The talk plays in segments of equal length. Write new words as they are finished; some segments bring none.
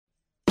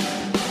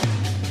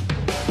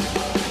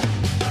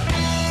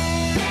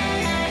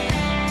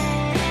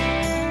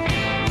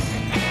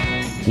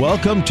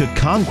Welcome to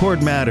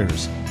Concord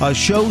Matters, a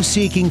show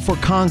seeking for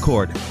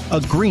concord,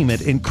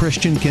 agreement in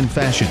Christian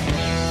confession.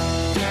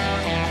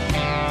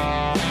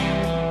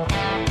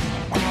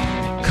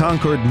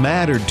 Concord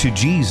mattered to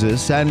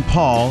Jesus and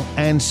Paul,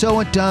 and so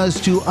it does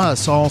to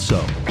us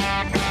also.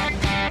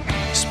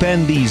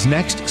 Spend these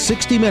next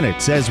 60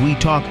 minutes as we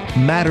talk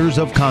matters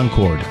of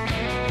Concord.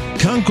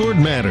 Concord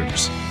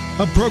Matters,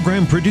 a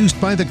program produced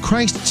by the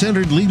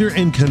Christ-centered leader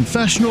in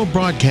confessional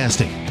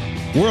broadcasting,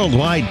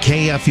 worldwide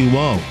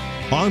KFUO,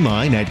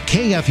 online at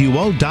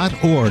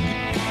kfuo.org.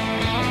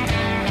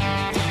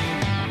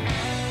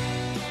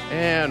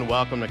 And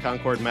welcome to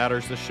Concord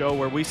Matters, the show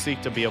where we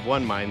seek to be of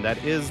one mind, that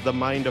is the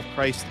mind of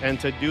Christ, and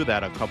to do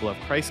that, a couple of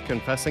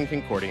Christ-confessing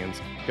Concordians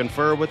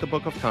confer with the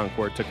Book of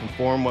Concord to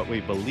conform what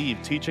we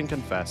believe, teach, and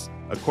confess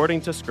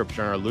according to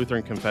Scripture in our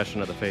Lutheran Confession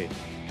of the Faith.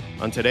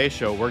 On today's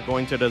show, we're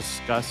going to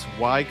discuss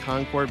why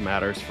Concord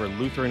matters for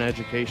Lutheran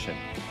education.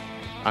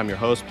 I'm your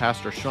host,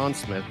 Pastor Sean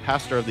Smith,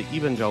 pastor of the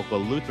Evangelical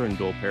Lutheran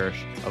Dual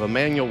Parish of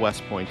Emmanuel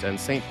West Point and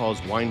St. Paul's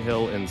Wine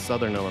Hill in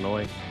Southern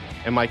Illinois.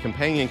 And my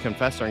companion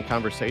confessor in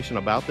conversation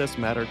about this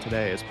matter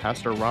today is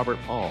Pastor Robert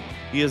Paul.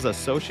 He is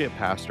associate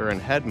pastor and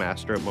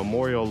headmaster at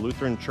Memorial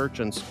Lutheran Church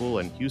and School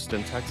in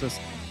Houston, Texas.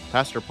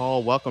 Pastor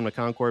Paul, welcome to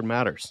Concord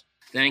Matters.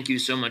 Thank you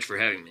so much for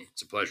having me.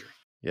 It's a pleasure.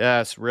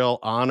 Yes, real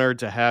honored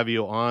to have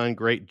you on.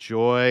 Great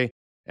joy.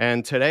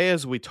 And today,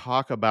 as we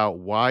talk about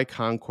why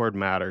Concord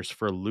matters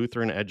for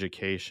Lutheran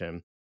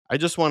education, I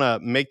just want to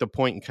make the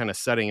point in kind of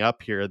setting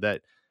up here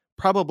that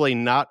probably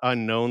not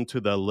unknown to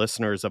the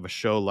listeners of a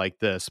show like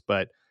this,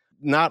 but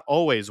not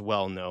always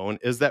well known,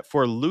 is that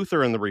for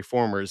Luther and the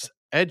Reformers,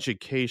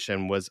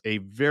 education was a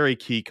very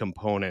key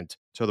component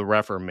to the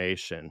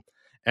Reformation.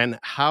 And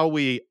how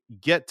we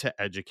get to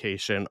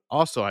education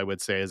also, I would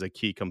say, is a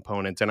key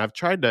component. And I've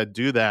tried to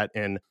do that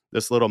in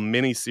this little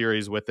mini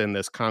series within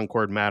this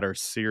Concord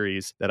Matters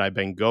series that I've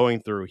been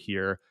going through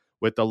here,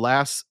 with the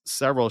last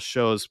several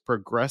shows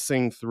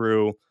progressing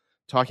through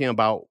talking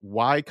about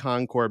why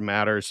Concord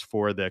matters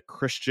for the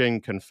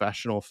Christian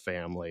confessional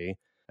family,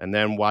 and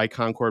then why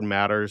Concord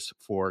matters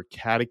for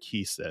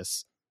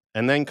catechesis.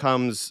 And then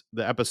comes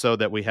the episode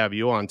that we have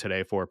you on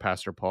today for,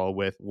 Pastor Paul,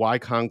 with why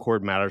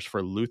Concord matters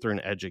for Lutheran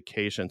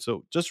education.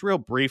 So just real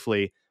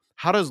briefly,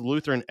 how does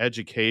Lutheran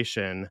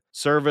education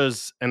serve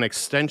as an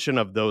extension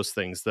of those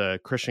things, the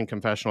Christian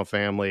confessional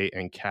family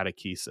and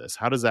catechesis?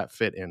 How does that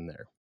fit in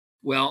there?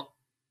 Well,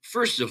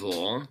 first of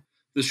all,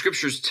 the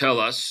Scriptures tell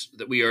us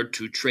that we are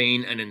to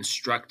train and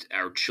instruct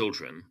our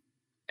children,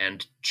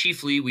 and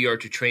chiefly we are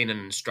to train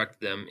and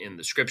instruct them in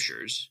the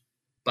Scriptures.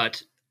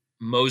 But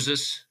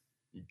Moses,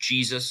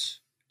 Jesus,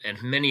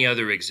 and many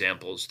other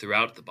examples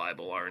throughout the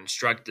Bible are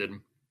instructed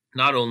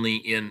not only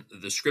in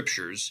the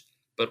Scriptures,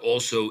 but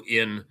also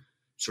in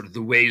sort of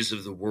the ways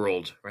of the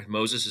world, right?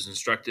 Moses is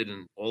instructed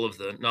in all of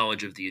the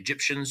knowledge of the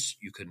Egyptians.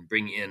 You can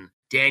bring in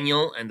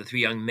Daniel and the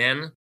three young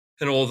men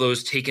and all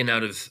those taken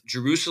out of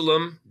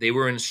Jerusalem. They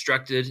were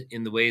instructed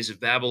in the ways of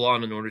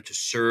Babylon in order to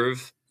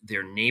serve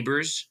their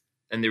neighbors.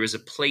 And there is a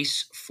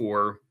place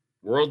for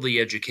worldly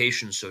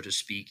education, so to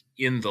speak,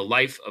 in the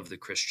life of the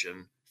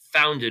Christian,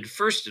 founded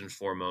first and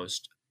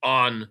foremost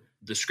on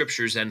the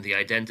Scriptures and the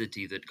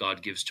identity that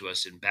God gives to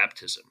us in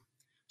baptism.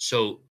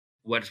 So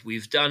what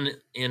we've done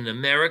in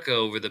America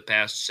over the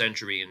past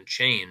century and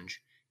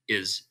change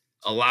is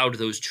allowed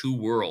those two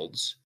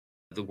worlds,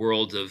 the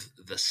world of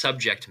the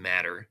subject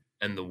matter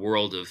and the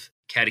world of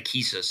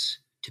catechesis,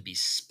 to be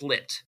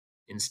split,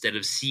 instead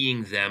of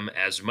seeing them,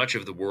 as much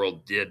of the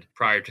world did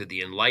prior to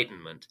the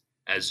Enlightenment,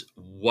 as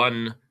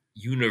one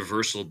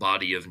universal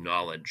body of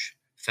knowledge,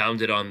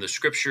 founded on the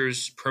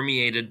Scriptures,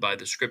 permeated by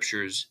the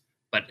Scriptures,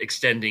 but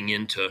extending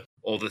into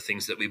all the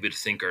things that we would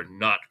think are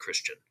not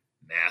Christian: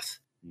 math,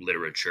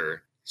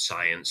 literature,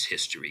 science,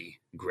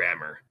 history,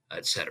 grammar,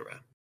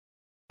 etc.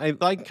 I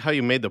like how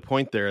you made the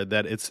point there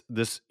that it's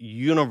this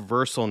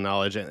universal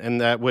knowledge,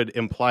 and that would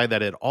imply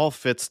that it all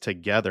fits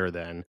together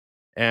then.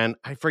 And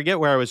I forget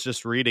where I was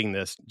just reading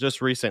this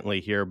just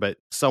recently here, but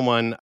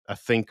someone, a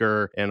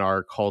thinker in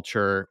our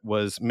culture,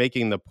 was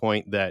making the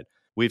point that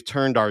we've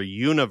turned our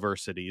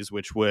universities,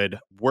 which would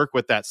work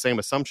with that same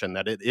assumption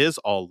that it is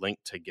all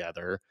linked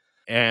together.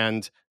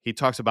 And he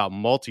talks about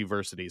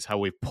multiversities, how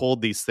we've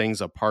pulled these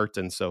things apart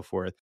and so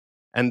forth.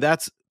 And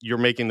that's, you're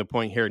making the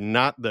point here,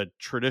 not the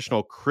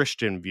traditional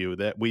Christian view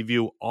that we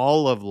view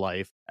all of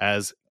life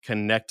as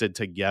connected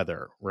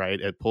together, right?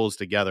 It pulls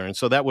together. And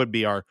so that would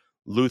be our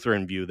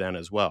Lutheran view then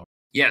as well.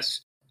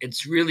 Yes,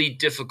 it's really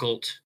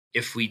difficult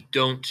if we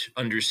don't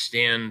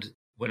understand,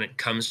 when it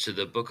comes to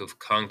the Book of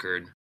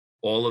Concord,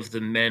 all of the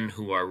men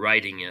who are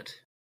writing it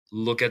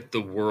look at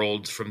the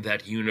world from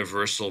that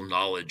universal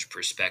knowledge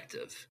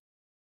perspective.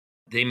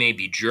 They may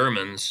be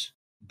Germans,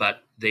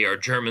 but they are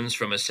Germans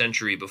from a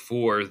century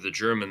before the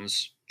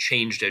Germans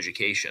changed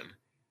education.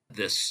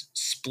 This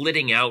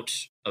splitting out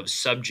of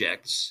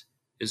subjects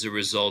is a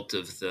result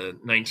of the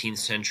 19th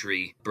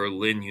century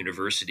Berlin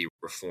University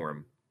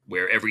reform,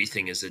 where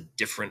everything is a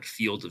different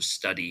field of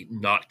study,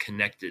 not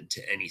connected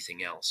to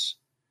anything else.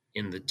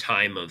 In the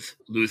time of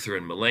Luther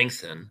and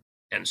Melanchthon,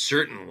 and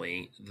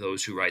certainly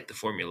those who write the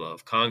Formula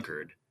of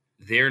Concord,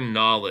 their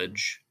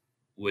knowledge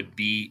would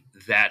be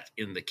that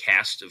in the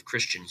cast of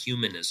Christian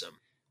humanism,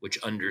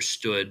 which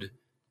understood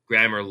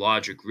grammar,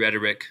 logic,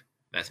 rhetoric,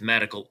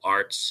 mathematical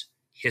arts,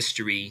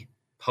 history,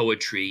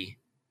 poetry,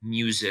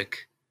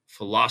 music,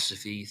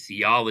 philosophy,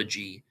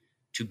 theology,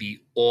 to be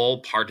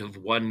all part of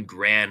one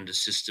grand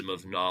system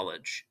of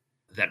knowledge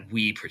that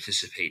we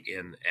participate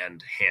in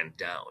and hand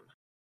down.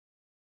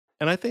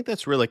 And I think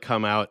that's really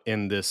come out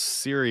in this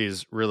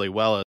series really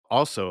well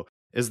also,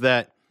 is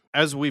that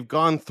as we've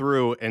gone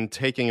through and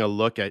taking a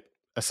look at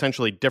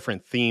essentially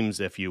different themes,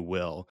 if you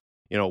will,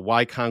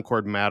 why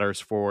Concord matters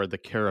for the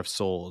care of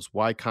souls,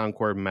 why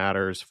Concord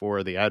matters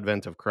for the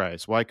advent of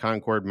Christ, why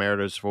Concord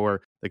matters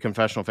for the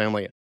confessional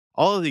family,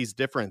 all of these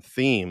different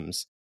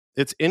themes.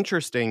 It's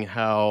interesting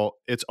how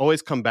it's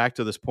always come back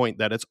to this point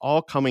that it's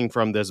all coming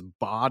from this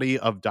body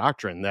of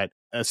doctrine that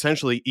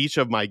essentially each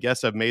of my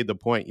guests have made the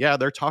point, yeah,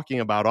 they're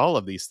talking about all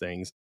of these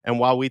things. And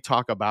while we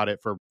talk about it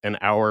for an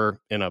hour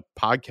in a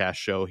podcast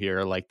show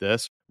here like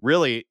this,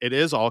 really it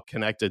is all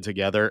connected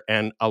together.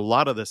 And a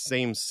lot of the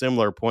same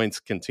similar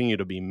points continue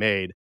to be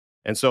made.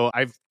 And so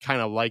I've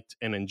kind of liked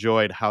and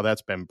enjoyed how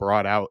that's been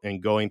brought out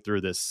and going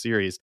through this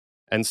series.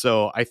 And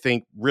so I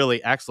think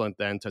really excellent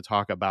then to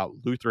talk about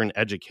Lutheran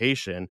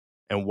education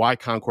and why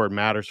Concord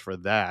matters for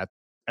that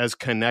as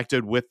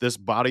connected with this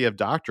body of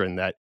doctrine,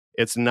 that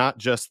it's not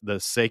just the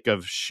sake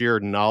of sheer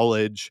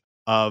knowledge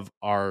of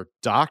our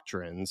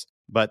doctrines,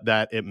 but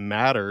that it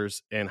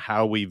matters in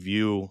how we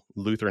view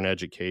Lutheran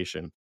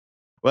education.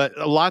 But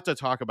a lot to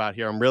talk about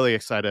here. I'm really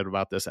excited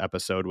about this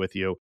episode with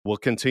you. We'll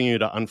continue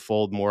to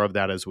unfold more of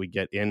that as we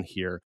get in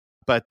here.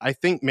 But I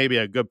think maybe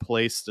a good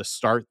place to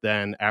start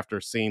then, after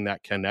seeing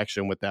that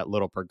connection with that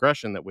little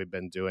progression that we've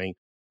been doing,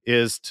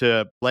 is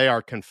to lay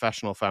our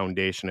confessional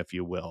foundation, if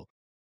you will.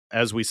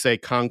 As we say,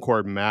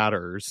 Concord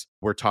matters,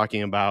 we're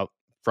talking about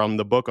from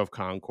the Book of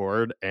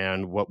Concord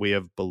and what we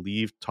have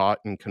believed, taught,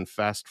 and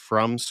confessed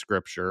from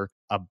Scripture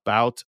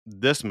about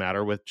this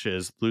matter, which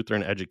is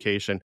Lutheran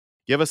education.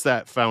 Give us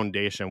that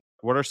foundation.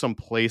 What are some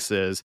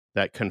places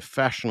that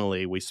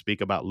confessionally we speak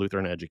about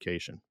Lutheran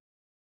education?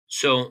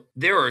 So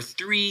there are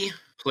 3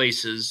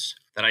 places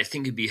that I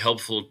think would be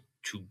helpful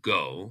to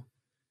go.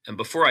 And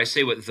before I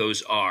say what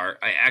those are,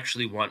 I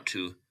actually want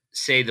to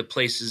say the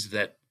places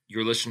that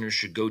your listeners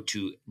should go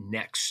to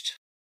next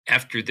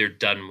after they're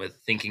done with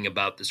thinking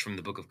about this from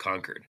the Book of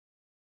Concord.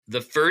 The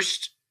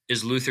first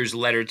is Luther's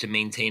letter to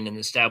maintain and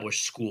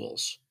establish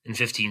schools in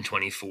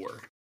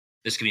 1524.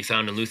 This can be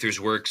found in Luther's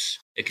works.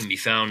 It can be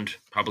found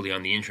probably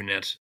on the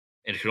internet.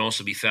 And it can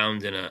also be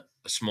found in a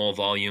small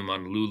volume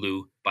on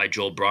Lulu by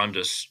Joel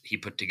Brandes. He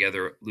put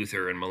together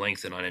Luther and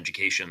Melanchthon on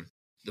education.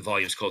 The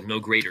volume is called No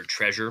Greater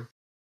Treasure.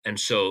 And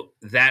so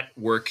that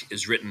work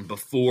is written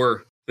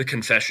before the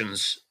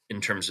confessions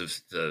in terms of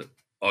the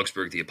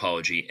Augsburg, the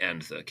Apology,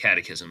 and the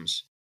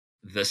catechisms.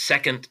 The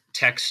second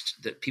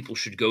text that people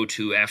should go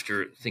to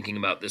after thinking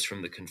about this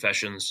from the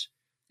confessions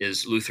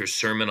is Luther's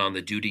sermon on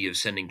the duty of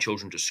sending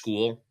children to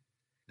school.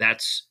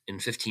 That's in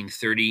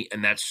 1530,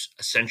 and that's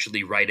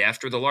essentially right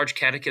after the Large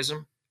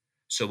Catechism.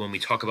 So when we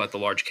talk about the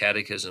Large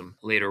Catechism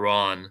later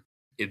on,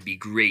 it'd be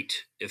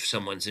great if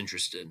someone's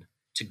interested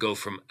to go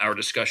from our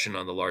discussion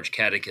on the Large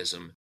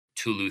Catechism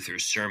to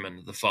Luther's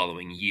sermon the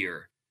following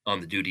year on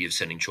the duty of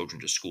sending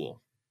children to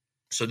school.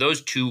 So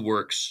those 2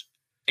 works,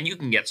 and you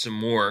can get some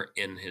more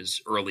in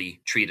his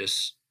early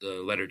treatise,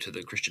 the Letter to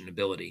the Christian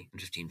Nobility in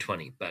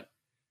 1520, but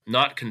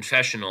not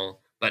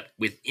confessional, but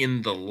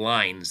within the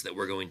lines that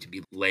we're going to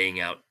be laying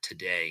out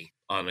today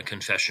on a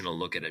confessional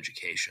look at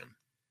education.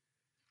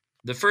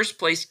 The first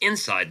place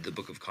inside the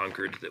Book of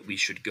Concord that we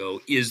should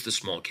go is the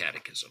Small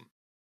Catechism,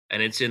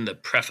 and it's in the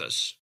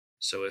preface.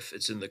 So if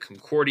it's in the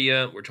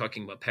Concordia, we're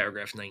talking about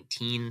paragraph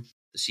 19,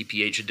 the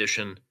CPH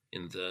edition,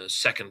 in the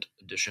second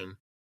edition.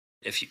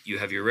 If you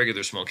have your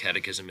regular Small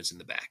Catechism, it's in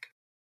the back.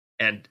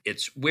 And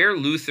it's where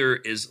Luther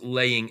is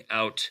laying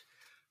out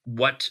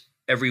what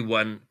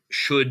everyone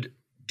should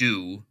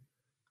do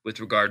with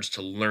regards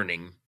to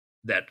learning,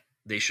 that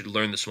they should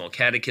learn the Small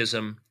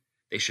Catechism,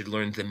 they should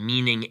learn the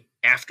meaning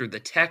after the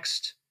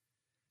text,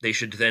 they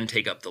should then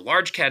take up the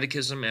Large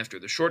Catechism after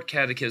the Short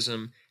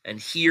Catechism, and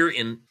here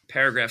in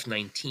paragraph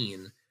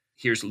 19,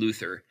 here's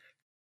Luther.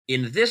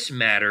 In this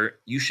matter,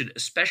 you should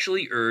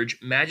especially urge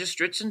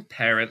magistrates and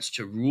parents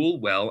to rule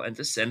well and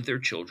to send their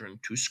children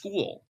to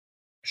school.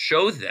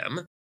 Show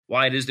them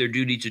why it is their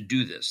duty to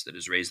do this, that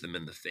is, raise them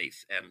in the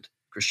faith and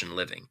Christian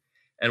living,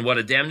 and what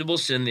a damnable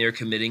sin they are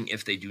committing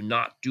if they do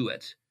not do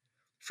it.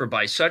 For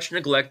by such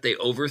neglect they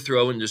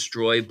overthrow and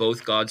destroy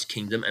both God's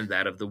kingdom and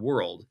that of the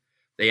world.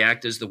 They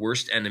act as the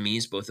worst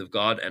enemies both of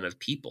God and of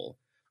people.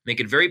 Make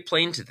it very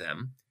plain to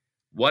them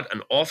what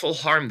an awful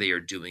harm they are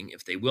doing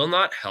if they will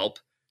not help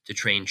to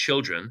train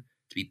children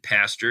to be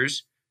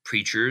pastors,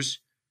 preachers,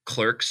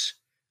 clerks,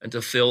 and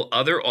to fill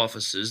other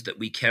offices that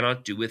we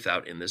cannot do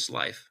without in this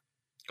life.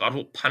 God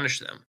will punish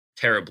them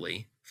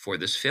terribly for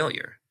this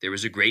failure. There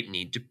is a great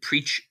need to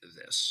preach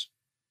this.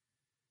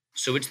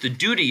 So it's the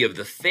duty of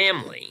the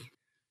family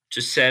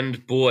to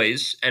send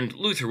boys, and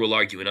Luther will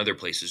argue in other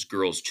places,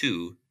 girls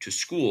too, to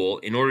school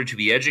in order to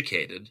be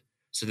educated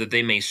so that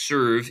they may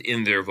serve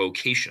in their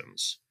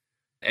vocations.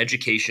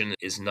 Education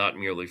is not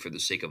merely for the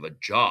sake of a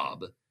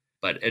job,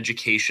 but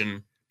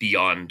education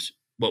beyond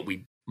what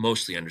we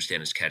mostly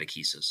understand as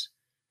catechesis,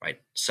 right?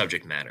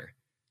 Subject matter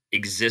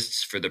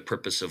exists for the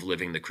purpose of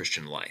living the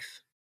Christian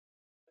life.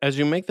 As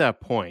you make that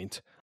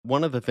point,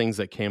 one of the things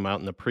that came out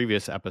in the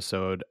previous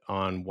episode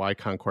on why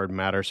Concord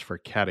matters for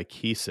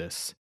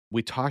catechesis,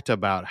 we talked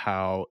about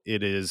how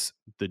it is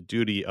the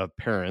duty of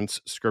parents,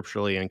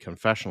 scripturally and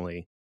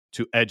confessionally,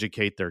 to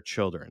educate their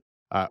children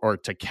or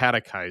to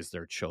catechize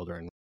their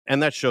children.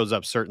 And that shows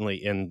up certainly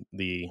in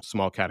the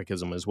small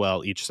catechism as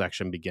well. Each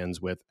section begins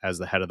with, as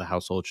the head of the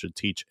household should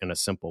teach in a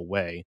simple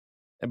way.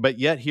 But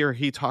yet here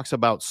he talks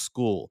about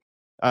school.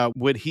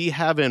 Would he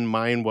have in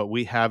mind what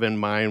we have in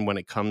mind when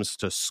it comes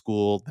to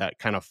school, that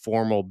kind of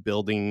formal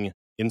building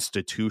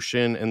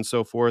institution and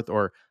so forth?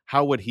 Or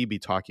how would he be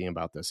talking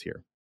about this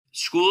here?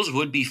 Schools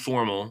would be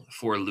formal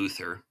for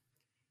Luther,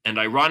 and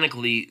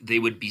ironically, they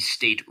would be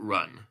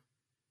state-run,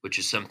 which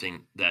is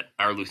something that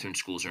our Lutheran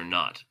schools are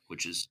not,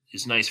 which is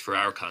nice for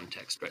our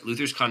context. Right?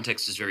 Luther's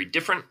context is very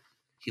different.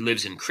 He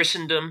lives in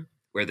Christendom,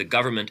 where the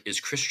government is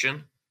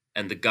Christian,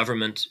 and the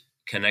government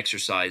can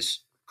exercise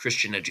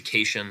Christian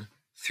education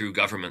through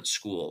government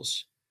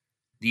schools.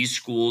 These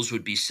schools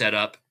would be set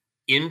up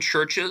in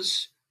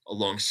churches,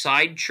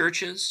 alongside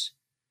churches.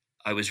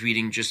 I was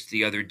reading just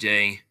the other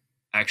day,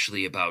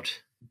 actually,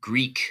 about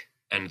Greek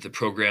and the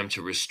program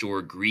to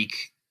restore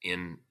Greek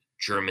in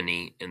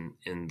Germany, in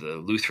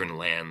the Lutheran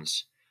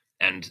lands.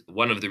 And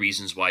one of the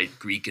reasons why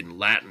Greek and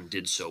Latin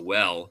did so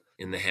well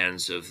in the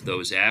hands of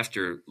those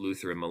after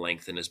Luther and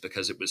Melanchthon is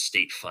because it was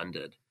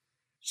state-funded.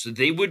 So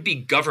they would be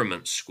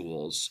government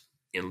schools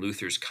in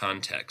Luther's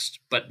context,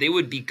 but they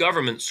would be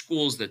government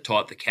schools that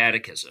taught the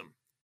catechism,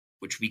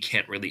 which we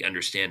can't really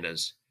understand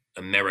as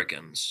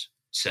Americans,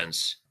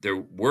 since there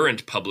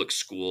weren't public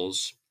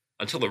schools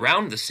until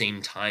around the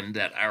same time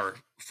that our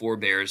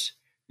forebears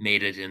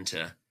made it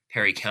into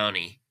Perry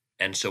County.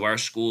 And so our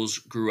schools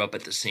grew up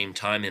at the same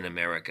time in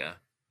America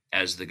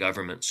as the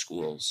government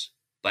schools.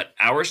 But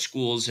our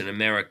schools in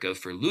America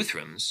for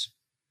Lutherans,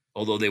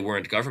 although they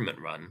weren't government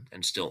run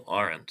and still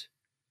aren't,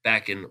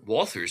 back in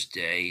Walther's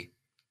day,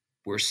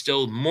 were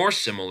still more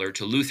similar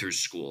to Luther's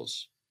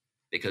schools,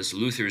 because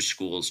Luther's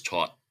schools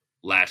taught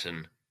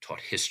Latin,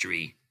 taught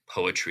history,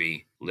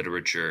 poetry,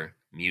 literature,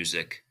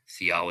 music,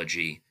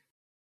 theology.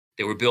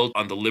 They were built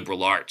on the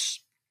liberal arts,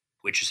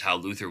 which is how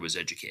Luther was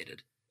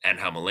educated, and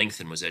how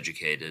Melanchthon was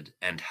educated,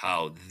 and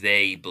how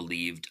they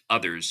believed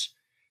others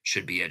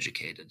should be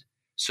educated.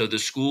 So the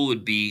school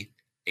would be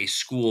a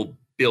school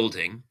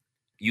building.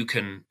 You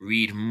can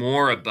read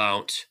more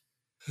about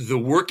the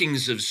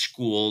workings of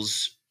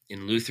schools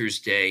in Luther's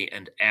day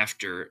and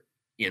after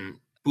in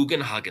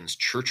Bugenhagen's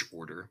Church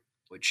Order,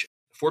 which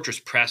Fortress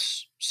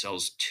Press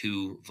sells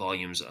 2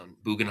 volumes on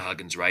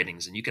Bugenhagen's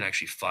writings, and you can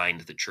actually find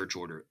the church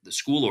order, the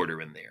school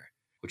order in there,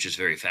 which is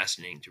very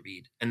fascinating to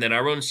read. And then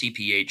our own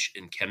CPH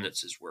in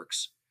Chemnitz's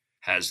works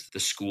has the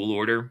school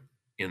order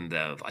in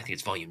I think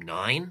it's volume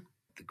 9,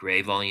 the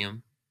gray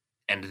volume.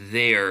 And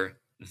there,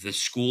 the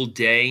school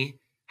day,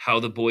 how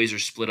the boys are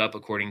split up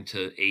according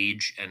to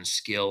age and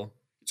skill,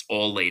 it's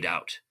all laid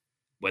out.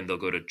 When they'll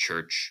go to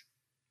church,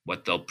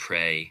 what they'll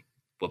pray,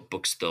 what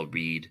books they'll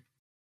read.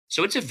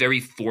 So it's a very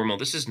formal,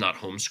 this is not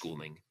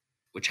homeschooling,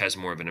 which has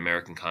more of an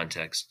American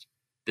context.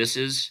 This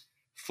is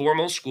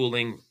formal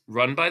schooling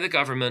run by the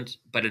government,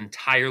 but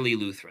entirely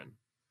Lutheran.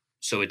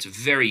 So it's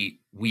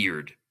very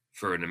weird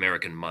for an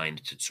American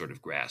mind to sort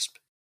of grasp.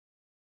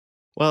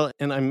 Well,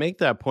 and I make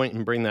that point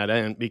and bring that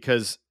in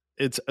because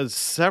it's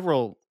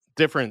several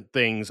different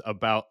things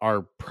about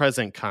our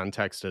present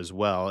context as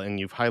well. And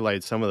you've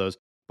highlighted some of those.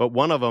 But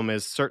one of them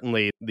is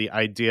certainly the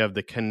idea of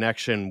the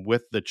connection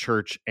with the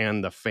church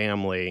and the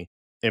family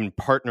in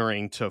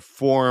partnering to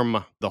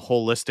form the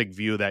holistic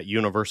view, that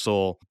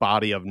universal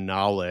body of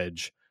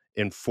knowledge,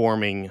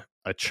 informing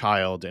a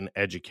child and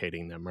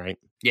educating them, right?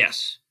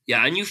 Yes.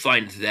 Yeah, and you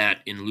find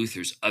that in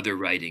Luther's other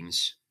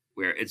writings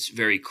where it's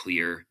very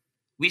clear.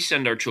 We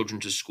send our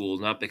children to school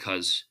not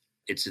because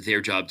it's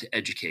their job to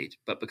educate,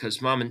 but because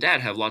mom and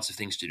dad have lots of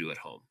things to do at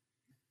home.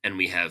 And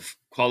we have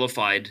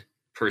qualified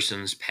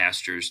persons,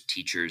 pastors,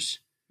 teachers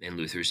in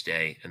Luther's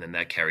day, and then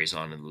that carries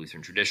on in the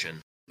Lutheran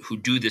tradition, who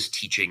do this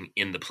teaching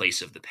in the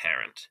place of the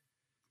parent.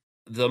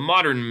 The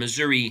modern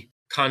Missouri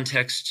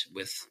context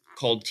with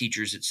called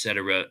teachers,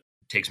 etc.,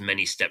 takes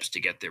many steps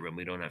to get there, and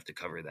we don't have to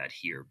cover that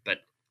here. But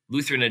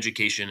Lutheran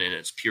education in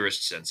its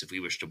purest sense, if we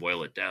wish to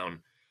boil it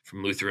down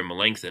from Luther and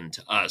Melanchthon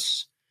to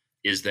us,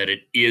 is that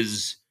it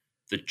is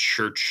the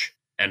church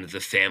and the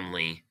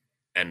family,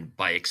 and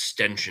by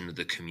extension,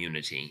 the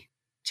community,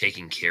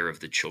 taking care of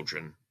the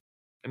children.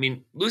 I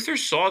mean, Luther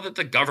saw that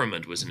the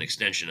government was an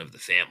extension of the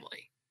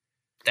family.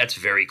 That's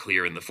very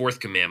clear in the Fourth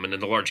Commandment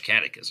and the Large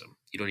Catechism.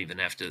 You don't even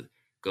have to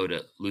go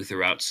to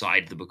Luther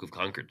outside the Book of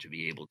Concord to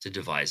be able to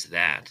devise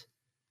that.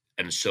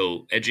 And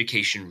so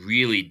education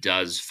really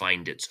does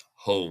find its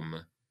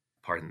home,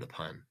 pardon the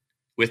pun,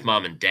 with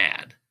mom and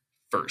dad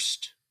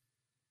first.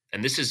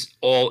 And this is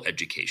all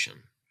education,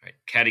 right?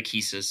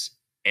 Catechesis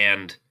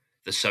and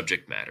the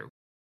subject matter.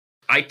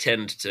 I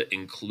tend to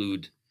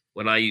include,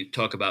 when I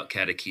talk about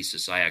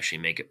catechesis, I actually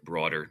make it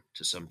broader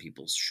to some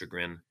people's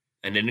chagrin.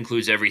 And it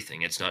includes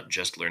everything. It's not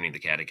just learning the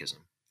catechism,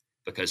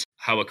 because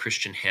how a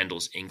Christian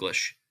handles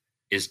English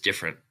is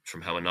different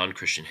from how a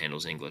non-Christian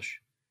handles English.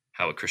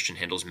 How a Christian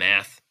handles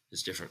math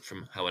is different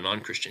from how a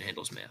non-Christian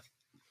handles math.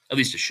 At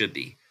least it should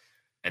be.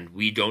 And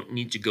we don't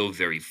need to go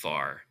very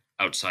far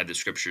outside the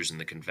scriptures and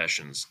the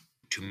confessions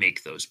to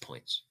make those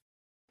points.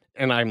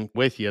 And I'm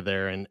with you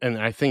there. And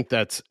I think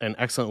that's an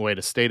excellent way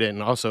to state it.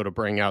 And also to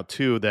bring out,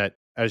 too, that,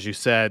 as you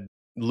said,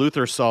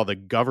 Luther saw the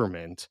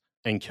government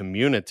and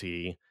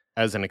community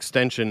as an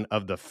extension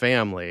of the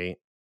family.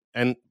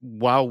 And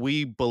while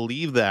we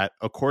believe that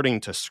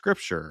according to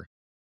Scripture,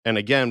 and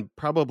again,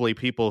 probably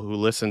people who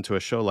listen to a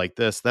show like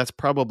this, that's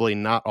probably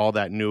not all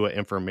that new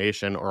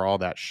information or all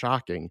that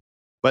shocking.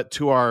 But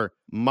to our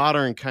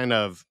modern kind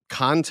of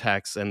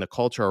context and the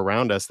culture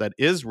around us, that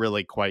is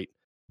really quite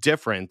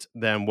different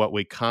than what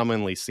we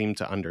commonly seem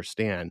to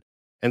understand.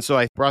 And so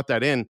I brought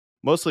that in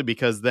mostly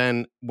because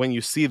then when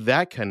you see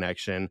that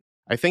connection,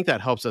 I think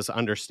that helps us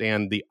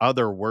understand the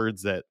other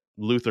words that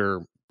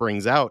Luther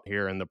brings out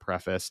here in the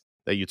preface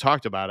that you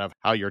talked about, of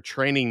how you're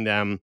training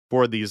them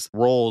for these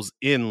roles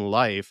in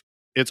life.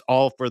 It's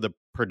all for the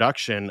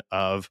production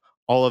of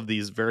all of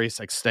these various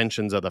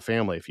extensions of the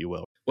family, if you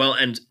will. Well,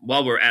 and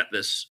while we're at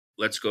this,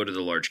 let's go to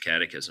the Large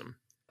Catechism,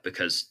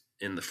 because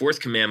in the fourth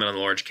commandment on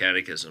the Large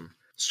Catechism,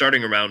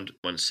 starting around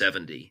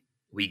 170,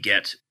 we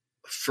get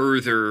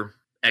further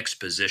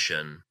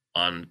exposition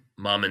on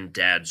mom and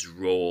dad's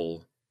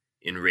role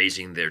in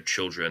raising their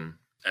children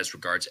as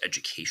regards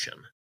education.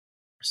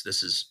 So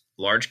this is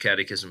Large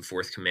Catechism,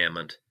 fourth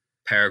commandment,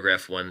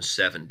 paragraph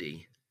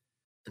 170.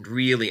 And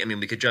really, I mean,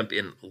 we could jump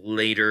in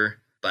later,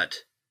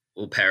 but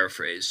we'll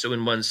paraphrase. So in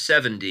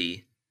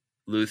 170,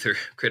 Luther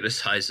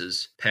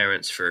criticizes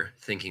parents for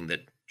thinking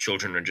that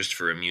children are just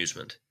for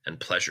amusement and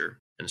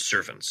pleasure and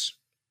servants,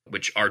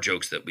 which are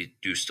jokes that we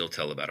do still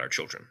tell about our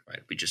children,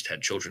 right? We just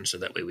had children so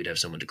that way we'd have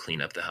someone to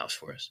clean up the house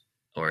for us,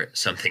 or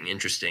something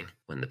interesting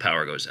when the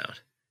power goes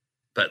out.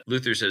 But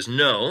Luther says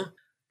no,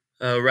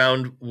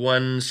 around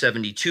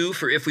 172,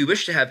 for if we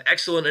wish to have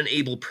excellent and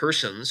able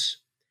persons,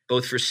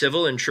 both for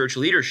civil and church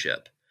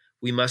leadership,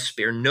 we must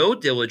spare no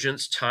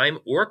diligence, time,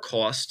 or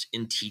cost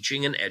in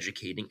teaching and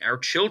educating our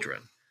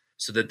children,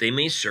 so that they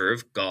may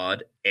serve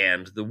God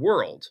and the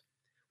world.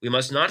 We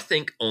must not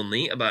think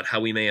only about how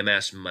we may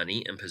amass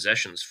money and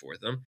possessions for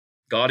them.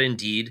 God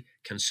indeed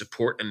can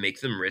support and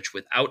make them rich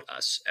without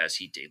us, as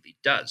he daily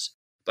does.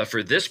 But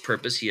for this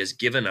purpose he has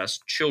given us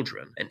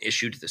children and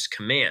issued this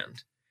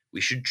command.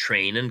 We should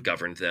train and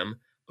govern them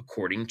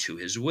according to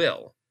his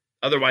will.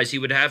 Otherwise he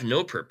would have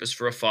no purpose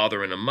for a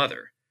father and a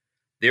mother.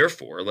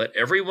 Therefore, let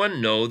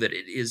everyone know that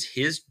it is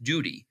his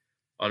duty,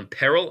 on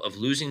peril of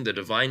losing the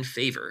divine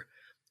favor,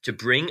 to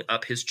bring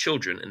up his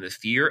children in the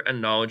fear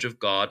and knowledge of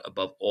God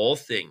above all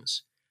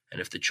things.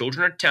 And if the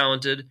children are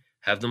talented,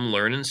 have them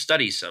learn and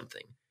study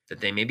something,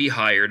 that they may be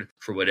hired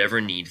for whatever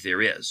need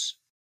there is.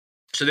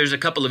 So there's a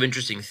couple of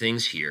interesting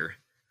things here.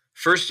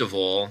 First of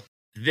all,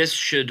 this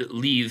should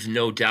leave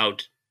no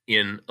doubt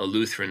in a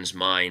Lutheran's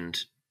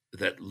mind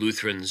that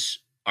Lutherans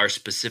are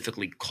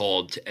specifically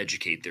called to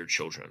educate their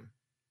children.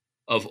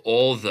 Of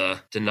all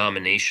the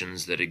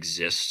denominations that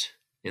exist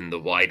in the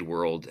wide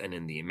world and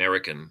in the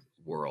American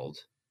world,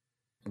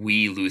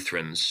 we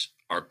Lutherans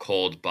are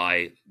called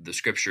by the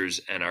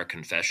scriptures and our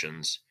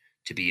confessions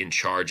to be in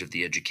charge of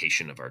the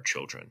education of our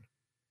children,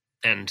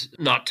 and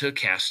not to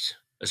cast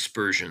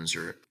aspersions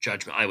or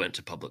judgment. I went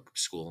to public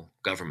school,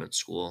 government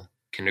school,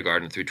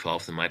 kindergarten through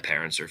 12th, and my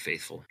parents are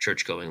faithful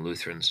church-going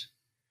Lutherans.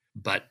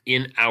 But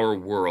in our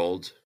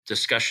world,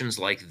 discussions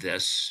like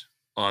this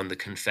on the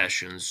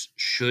confessions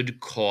should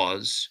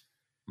cause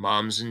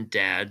moms and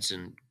dads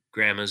and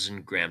grandmas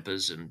and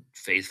grandpas and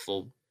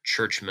faithful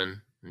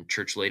churchmen and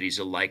church ladies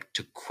alike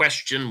to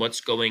question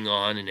what's going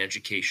on in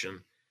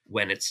education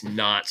when it's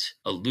not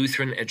a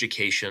Lutheran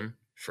education,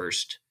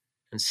 first,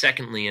 and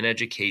secondly, an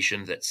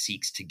education that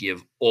seeks to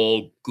give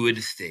all good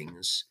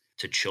things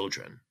to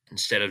children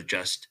instead of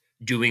just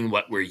doing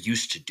what we're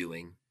used to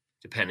doing,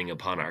 depending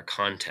upon our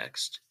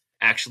context,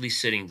 actually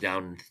sitting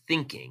down and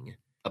thinking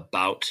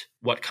about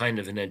what kind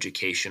of an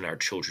education our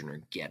children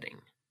are getting.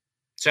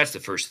 So that's the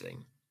first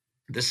thing.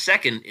 The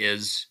second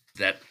is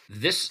that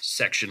this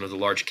section of the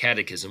Large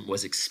Catechism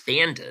was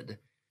expanded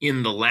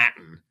in the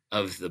Latin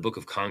of the Book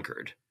of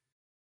Concord.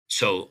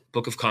 So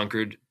Book of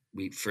Concord,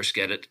 we first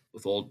get it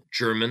with Old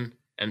German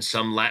and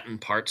some Latin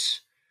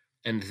parts,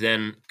 and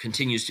then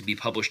continues to be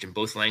published in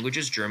both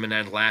languages, German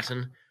and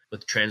Latin,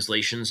 with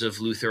translations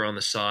of Luther on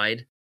the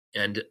side.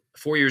 And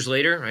 4 years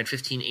later, right,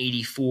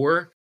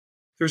 1584,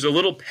 there's a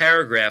little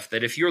paragraph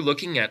that if you're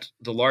looking at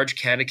the Large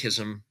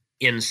Catechism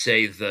in,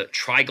 say, the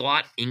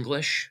Triglot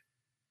English,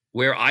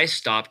 where I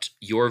stopped,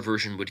 your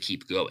version would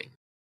keep going.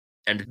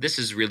 And this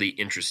is really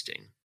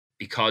interesting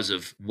because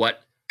of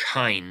what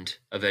kind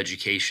of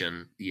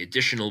education, the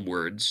additional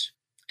words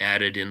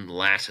added in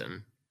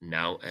Latin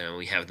now, and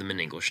we have them in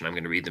English, and I'm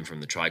going to read them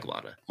from the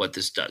Triglotta, what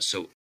this does.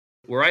 So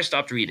where I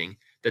stopped reading,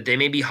 that they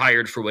may be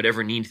hired for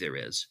whatever need there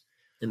is.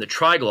 In the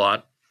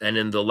Triglot and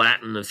in the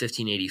Latin of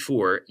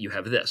 1584, you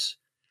have this: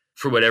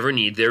 for whatever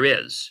need there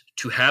is,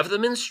 to have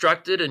them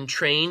instructed and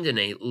trained in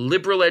a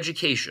liberal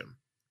education,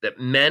 that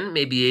men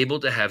may be able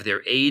to have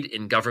their aid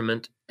in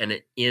government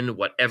and in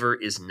whatever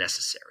is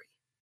necessary.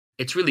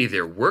 It's really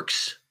their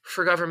works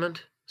for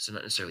government, so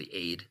not necessarily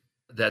aid,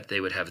 that they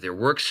would have their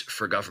works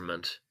for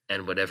government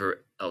and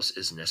whatever else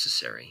is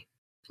necessary,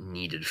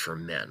 needed for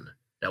men.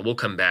 Now, we'll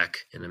come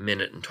back in a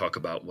minute and talk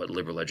about what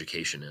liberal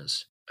education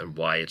is and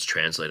why it's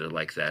translated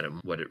like that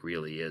and what it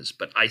really is.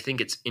 But I think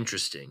it's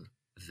interesting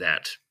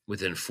that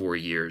within 4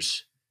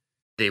 years,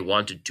 they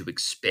wanted to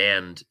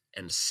expand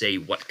and say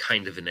what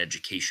kind of an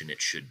education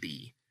it should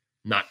be,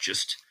 not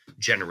just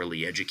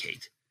generally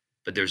educate,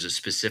 but there's a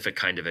specific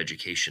kind of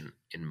education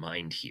in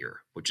mind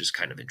here, which is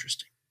kind of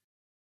interesting.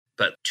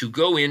 But to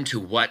go into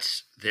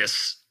what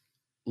this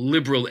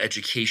liberal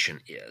education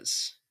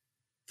is,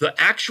 the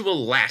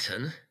actual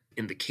Latin,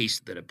 in the case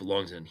that it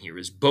belongs in here,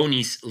 is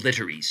bonis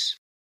litteris.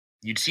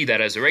 You'd see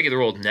that as a regular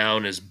old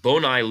noun as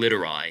boni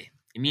literi.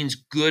 It means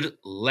good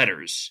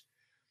letters,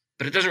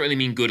 but it doesn't really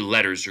mean good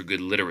letters or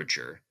good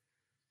literature.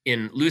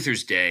 In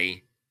Luther's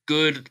day,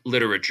 good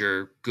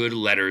literature, good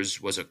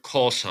letters was a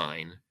call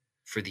sign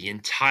for the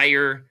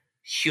entire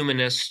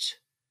humanist,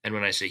 and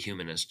when I say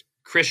humanist,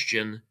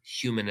 Christian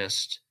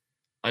humanist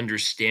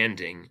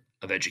understanding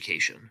of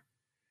education.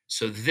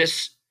 So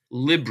this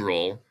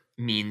liberal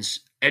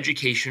means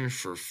education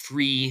for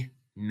free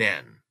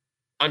men.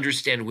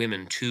 Understand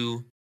women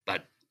too,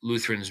 but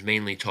Lutherans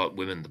mainly taught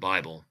women the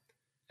Bible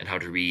and how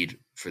to read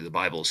for the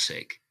Bible's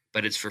sake.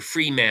 But it's for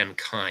free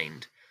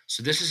mankind.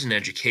 So this is an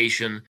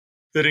education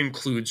that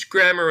includes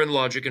grammar and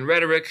logic and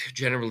rhetoric,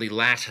 generally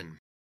Latin,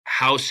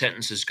 how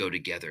sentences go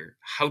together,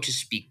 how to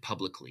speak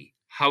publicly,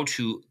 how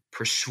to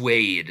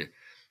persuade,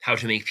 how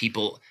to make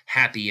people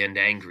happy and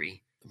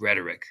angry,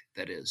 rhetoric,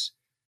 that is,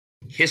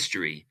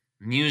 history,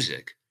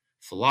 music,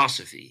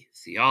 philosophy,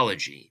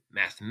 theology,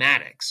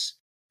 mathematics,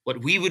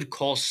 what we would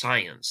call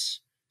science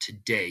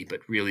today,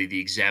 but really the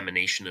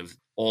examination of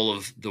all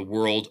of the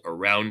world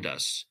around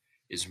us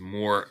is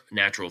more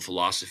natural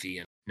philosophy,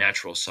 and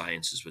natural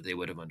science is what they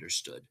would have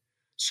understood.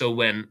 So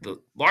when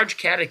the Large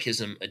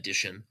Catechism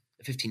edition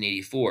of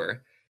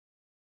 1584,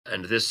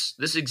 and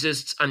this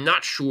exists, I'm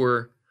not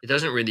sure, it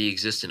doesn't really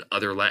exist in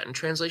other Latin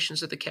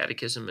translations of the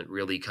Catechism. It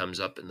really comes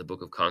up in the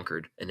Book of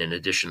Concord and in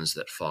editions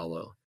that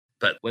follow.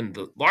 But when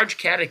the Large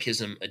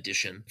Catechism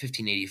edition,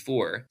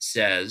 1584,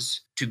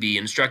 says to be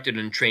instructed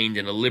and trained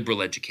in a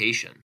liberal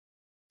education,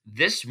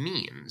 this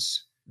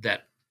means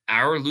that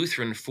our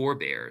Lutheran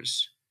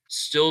forebears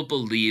still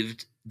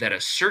believed that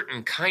a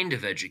certain kind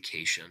of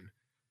education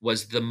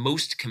was the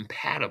most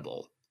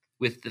compatible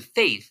with the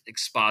faith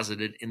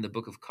exposited in the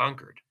Book of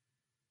Concord.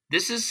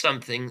 This is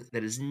something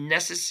that is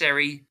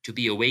necessary to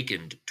be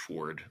awakened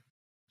toward.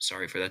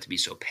 Sorry for that to be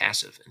so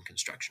passive in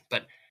construction.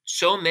 But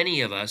so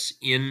many of us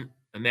in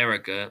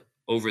America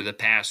over the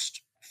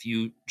past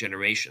few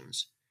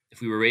generations,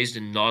 if we were raised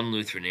in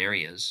non-Lutheran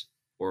areas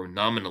or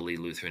nominally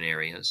Lutheran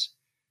areas,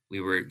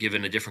 we were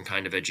given a different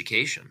kind of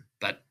education.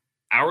 But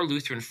our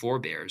Lutheran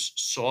forebears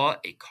saw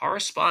a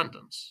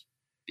correspondence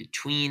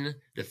between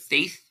the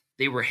faith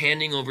they were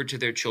handing over to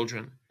their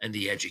children and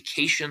the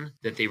education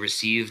that they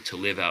received to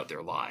live out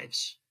their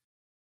lives.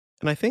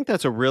 And I think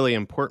that's a really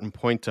important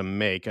point to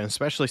make, and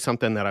especially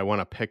something that I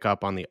want to pick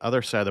up on the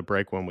other side of the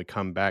break when we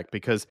come back,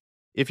 because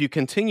if you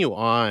continue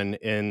on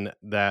in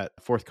that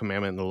fourth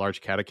commandment in the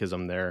Large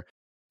Catechism there,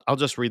 I'll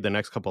just read the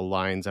next couple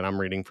lines, and I'm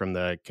reading from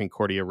the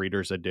Concordia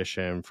Reader's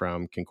Edition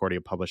from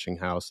Concordia Publishing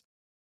House.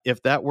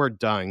 If that were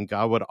done,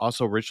 God would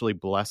also richly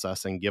bless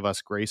us and give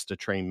us grace to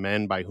train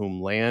men by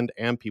whom land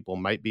and people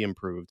might be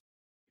improved.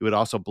 He would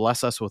also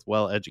bless us with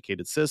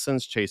well-educated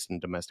citizens, chaste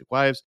and domestic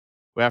wives,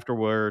 who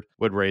afterward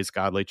would raise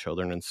godly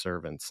children and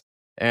servants.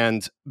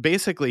 And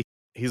basically,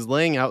 he's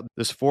laying out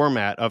this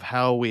format of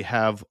how we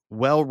have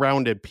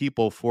well-rounded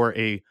people for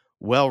a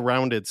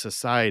well-rounded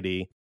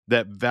society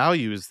that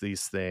values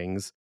these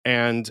things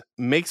and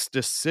makes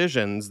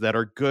decisions that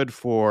are good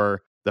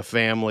for the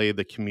family,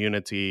 the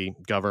community,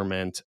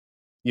 government,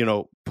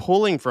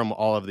 pulling from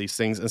all of these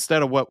things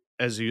instead of what,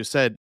 as you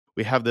said,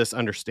 we have this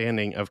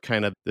understanding of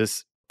kind of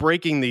this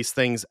breaking these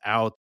things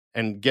out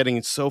and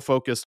getting so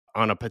focused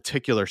on a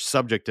particular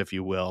subject, if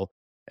you will.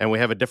 And we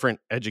have a different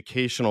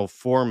educational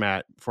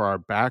format for our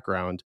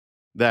background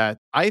that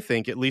I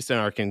think, at least in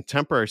our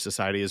contemporary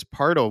society, is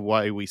part of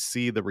why we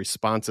see the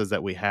responses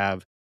that we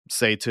have,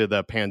 say, to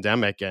the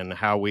pandemic and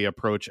how we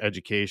approach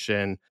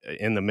education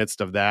in the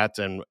midst of that.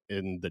 And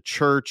in the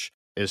church,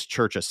 is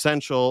church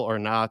essential or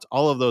not?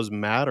 All of those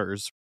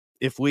matters.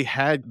 If we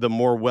had the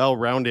more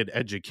well-rounded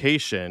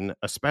education,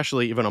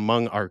 especially even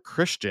among our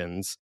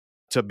Christians,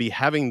 to be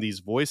having these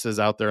voices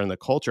out there in the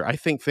culture, I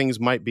think things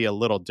might be a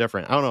little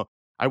different. I don't know.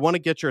 I want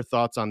to get your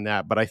thoughts on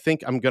that, but I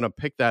think I'm going to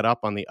pick that up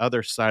on the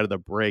other side of the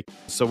break.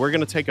 So we're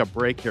going to take a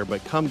break here,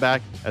 but come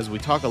back as we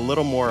talk a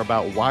little more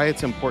about why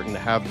it's important to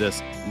have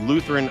this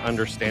Lutheran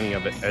understanding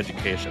of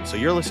education. So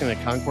you're listening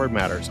to Concord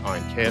Matters on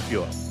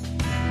KFUO.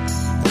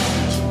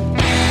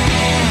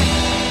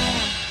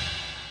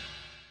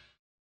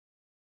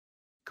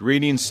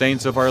 Greetings,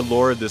 saints of our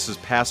Lord. This is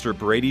Pastor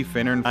Brady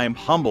Finner. I am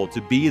humbled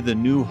to be the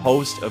new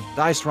host of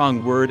Thy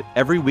Strong Word.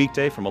 Every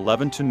weekday from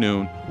 11 to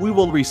noon, we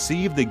will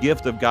receive the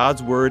gift of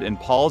God's Word and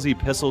Paul's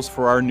epistles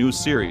for our new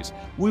series.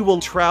 We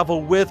will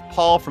travel with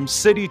Paul from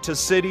city to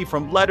city,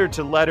 from letter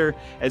to letter,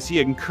 as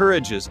he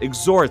encourages,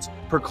 exhorts,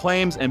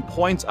 proclaims, and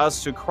points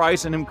us to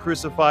Christ and Him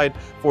crucified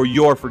for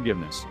your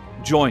forgiveness.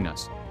 Join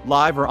us,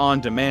 live or on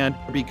demand,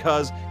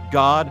 because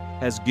God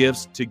has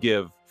gifts to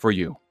give for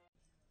you.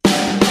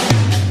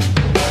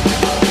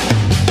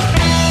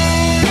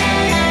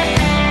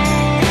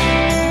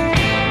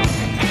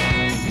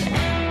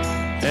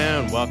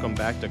 Welcome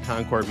back to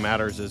Concord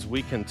Matters as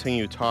we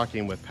continue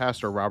talking with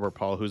Pastor Robert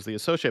Paul, who's the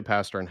associate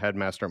pastor and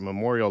headmaster at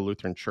Memorial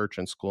Lutheran Church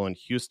and School in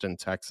Houston,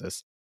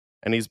 Texas.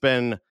 And he's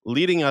been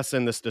leading us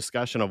in this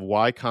discussion of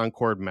why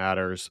Concord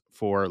matters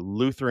for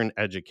Lutheran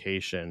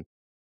education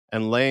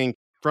and laying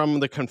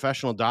from the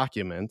confessional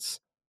documents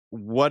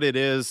what it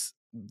is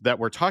that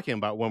we're talking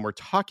about when we're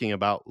talking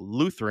about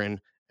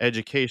Lutheran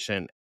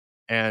education.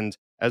 And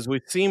as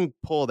we've seen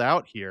pulled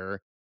out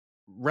here,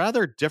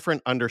 rather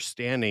different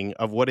understanding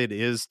of what it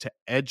is to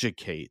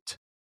educate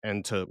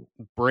and to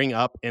bring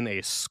up in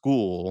a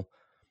school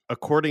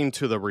according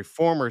to the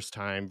Reformers'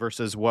 time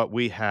versus what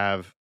we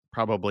have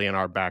probably in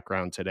our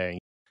background today.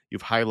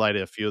 You've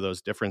highlighted a few of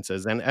those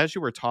differences. And as you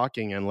were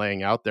talking and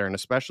laying out there, and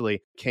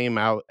especially came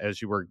out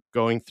as you were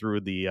going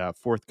through the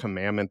fourth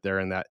commandment there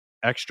and that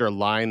extra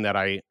line that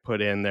I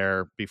put in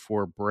there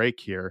before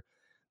break here,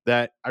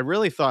 that I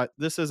really thought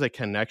this is a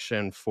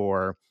connection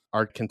for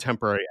our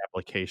contemporary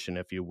application,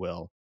 if you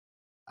will.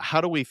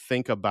 How do we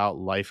think about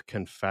life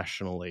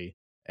confessionally?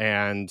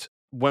 And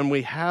when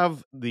we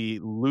have the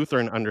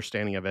Lutheran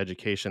understanding of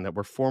education, that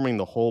we're forming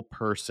the whole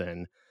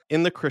person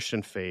in the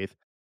Christian faith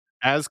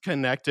as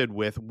connected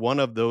with one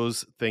of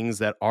those things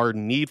that are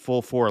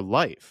needful for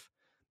life,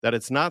 that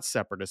it's not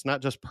separate. It's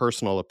not just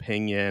personal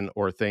opinion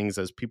or things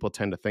as people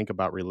tend to think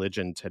about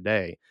religion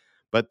today,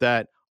 but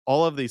that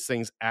all of these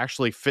things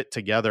actually fit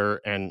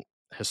together and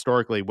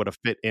historically would have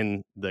fit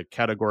in the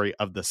category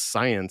of the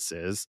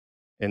sciences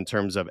in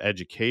terms of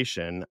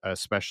education,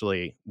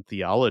 especially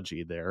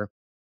theology there,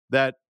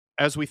 that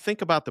as we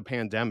think about the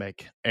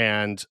pandemic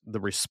and the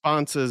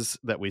responses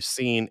that we've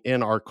seen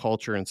in our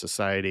culture and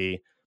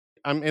society,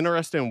 I'm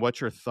interested in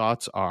what your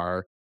thoughts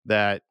are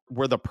that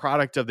were the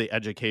product of the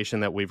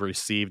education that we've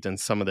received and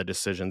some of the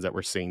decisions that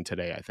we're seeing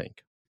today, I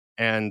think.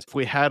 And if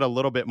we had a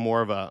little bit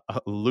more of a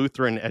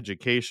Lutheran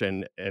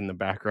education in the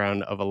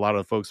background of a lot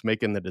of folks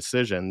making the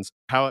decisions,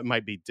 how it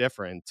might be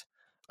different.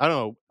 I don't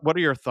know. What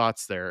are your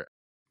thoughts there?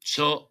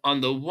 So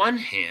on the one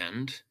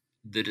hand,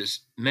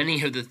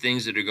 many of the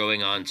things that are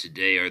going on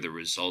today are the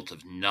result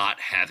of not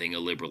having a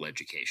liberal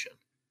education,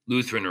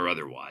 Lutheran or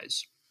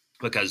otherwise,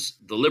 because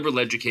the liberal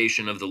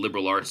education of the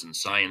liberal arts and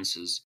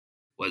sciences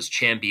was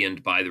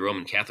championed by the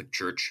Roman Catholic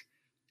Church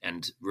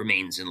and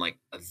remains in like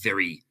a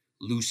very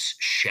loose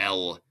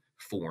shell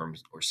form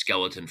or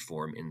skeleton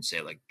form in,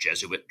 say, like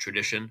Jesuit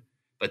tradition.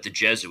 But the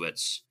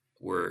Jesuits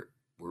were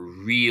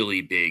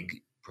really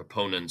big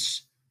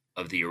proponents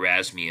of the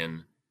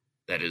Erasmian,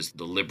 that is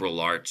the liberal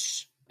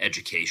arts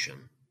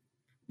education.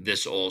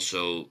 This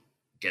also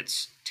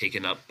gets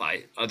taken up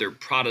by other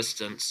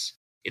Protestants.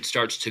 It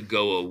starts to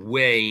go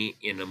away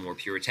in a more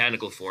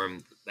puritanical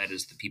form, that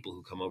is the people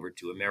who come over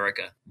to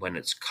America when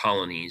it's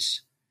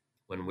colonies.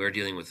 When we're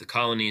dealing with the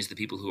colonies, the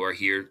people who are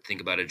here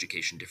think about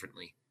education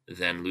differently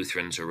than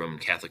Lutherans or Roman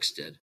Catholics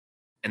did.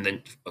 And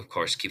then, of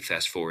course, keep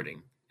fast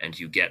forwarding, and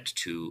you get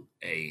to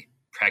a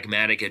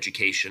pragmatic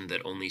education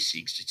that only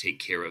seeks to take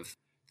care of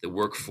the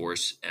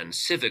workforce and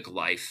civic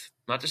life.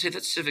 Not to say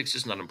that civics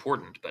is not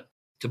important, but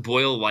to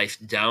boil life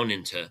down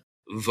into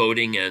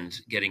voting and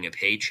getting a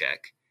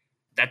paycheck.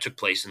 That took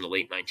place in the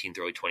late 19th,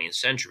 early 20th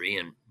century,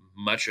 and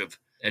much of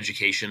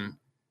education,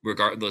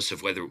 regardless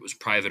of whether it was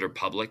private or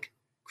public,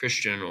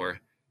 Christian or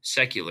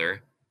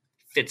secular,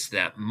 fits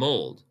that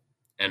mold.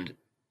 And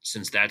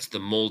since that's the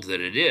mold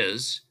that it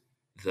is,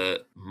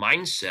 the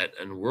mindset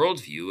and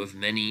worldview of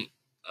many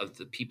of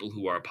the people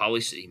who are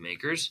policy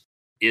makers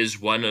is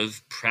one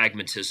of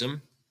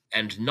pragmatism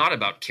and not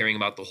about caring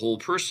about the whole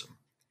person.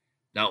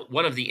 Now,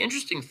 one of the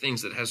interesting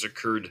things that has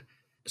occurred,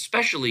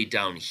 especially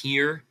down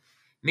here,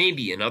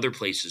 maybe in other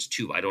places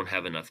too, I don't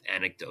have enough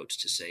anecdotes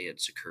to say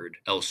it's occurred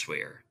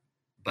elsewhere,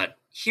 but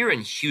here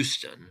in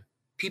Houston,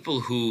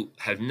 people who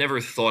have never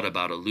thought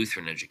about a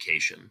Lutheran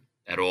education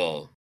at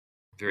all,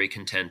 very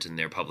content in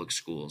their public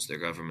schools, their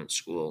government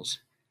schools,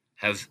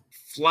 have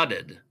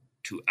flooded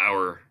to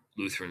our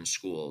Lutheran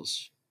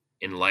schools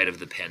in light of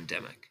the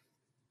pandemic.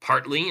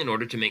 Partly in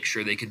order to make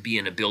sure they could be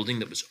in a building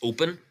that was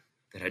open,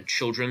 that had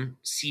children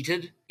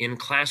seated in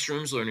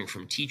classrooms learning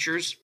from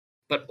teachers,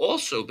 but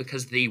also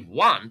because they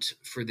want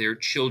for their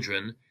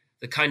children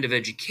the kind of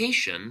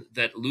education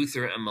that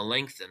Luther and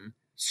Melanchthon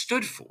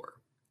stood for,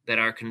 that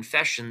our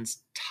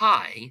confessions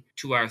tie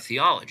to our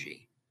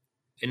theology.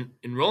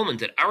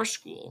 Enrollment at our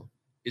school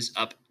is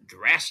up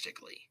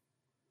drastically.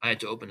 I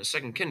had to open a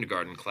second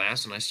kindergarten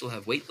class, and I still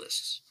have wait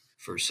lists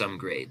for some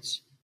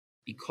grades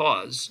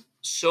because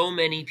so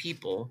many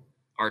people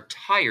are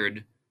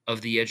tired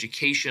of the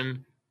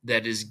education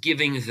that is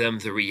giving them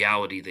the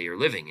reality they are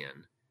living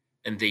in,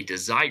 and they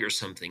desire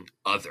something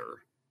other.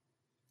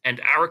 And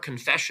our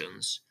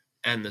confessions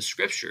and the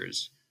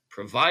scriptures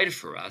provide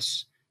for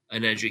us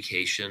an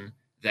education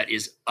that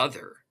is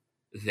other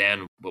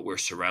than what we're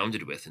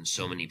surrounded with in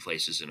so many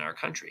places in our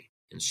country,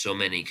 in so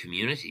many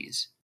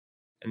communities.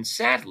 And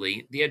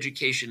sadly, the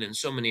education in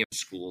so many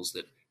schools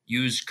that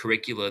use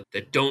curricula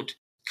that don't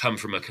come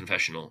from a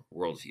confessional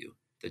worldview,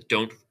 that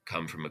don't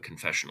come from a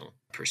confessional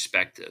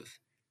perspective,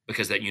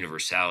 because that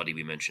universality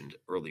we mentioned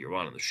earlier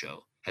on in the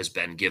show has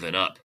been given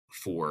up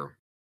for,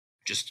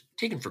 just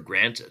taken for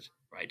granted,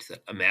 right?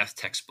 That a math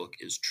textbook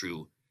is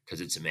true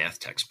because it's a math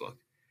textbook,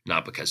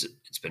 not because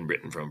it's been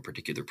written from a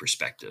particular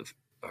perspective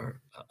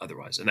or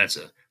otherwise. And that's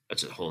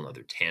a whole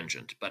other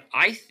tangent. But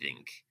I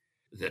think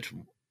that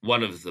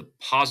one of the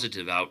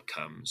positive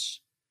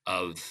outcomes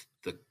of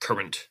the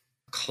current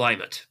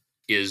climate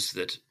is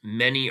that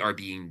many are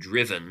being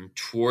driven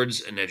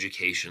towards an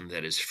education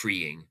that is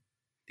freeing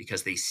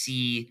because they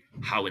see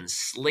how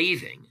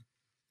enslaving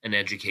an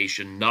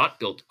education not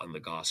built on the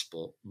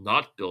gospel,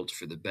 not built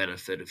for the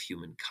benefit of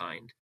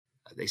humankind.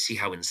 They see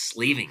how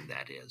enslaving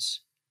that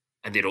is,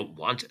 and they don't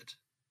want it.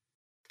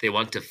 They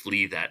want to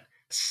flee that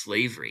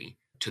slavery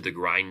to the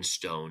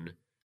grindstone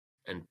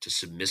and to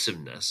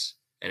submissiveness,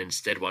 and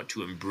instead want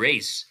to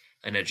embrace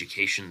an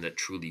education that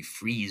truly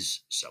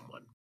frees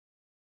someone.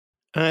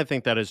 And I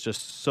think that is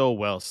just so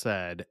well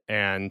said,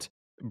 and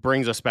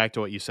brings us back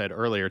to what you said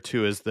earlier,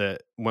 too, is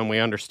that when we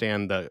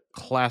understand the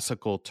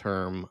classical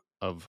term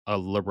of a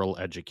liberal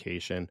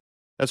education,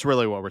 that's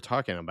really what we're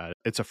talking about.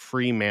 It's a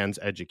free man's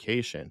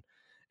education,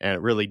 and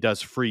it really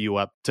does free you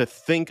up to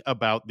think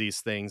about these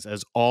things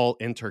as all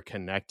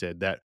interconnected,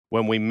 that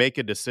when we make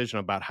a decision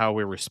about how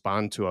we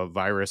respond to a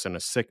virus and a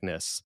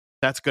sickness,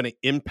 that's going to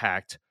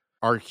impact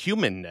our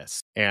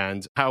humanness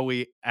and how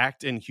we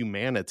act in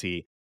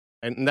humanity.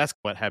 And that's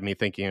what had me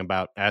thinking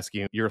about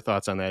asking your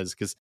thoughts on that, is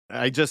because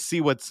I just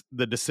see what's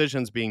the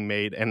decisions being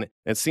made. And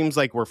it seems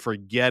like we're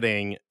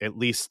forgetting, at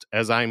least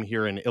as I'm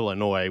here in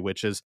Illinois,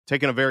 which is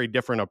taking a very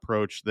different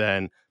approach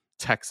than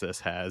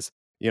Texas has,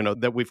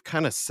 that we've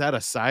kind of set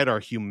aside our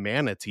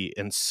humanity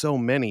in so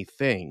many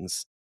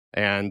things.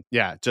 And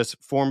yeah,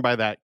 just formed by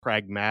that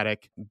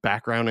pragmatic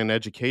background in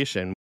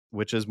education,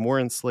 which is more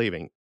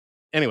enslaving.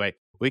 Anyway,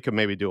 we could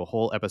maybe do a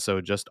whole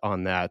episode just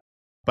on that.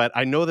 But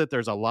I know that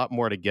there's a lot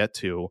more to get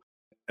to.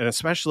 And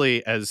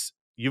especially as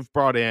you've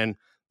brought in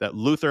that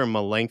Luther and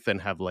Melanchthon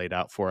have laid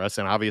out for us.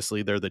 And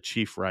obviously, they're the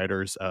chief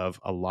writers of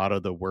a lot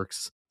of the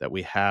works that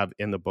we have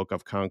in the Book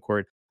of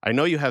Concord. I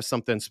know you have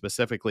something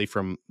specifically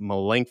from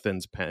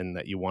Melanchthon's pen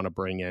that you want to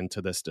bring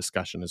into this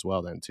discussion as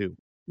well, then, too.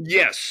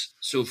 Yes.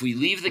 So if we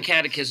leave the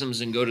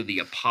catechisms and go to the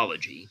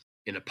Apology,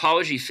 in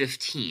Apology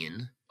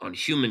 15 on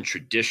human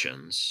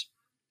traditions,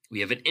 we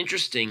have an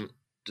interesting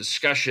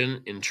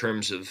discussion in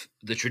terms of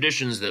the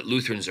traditions that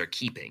Lutherans are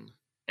keeping.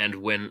 And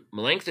when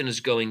Melanchthon is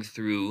going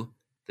through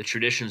the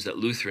traditions that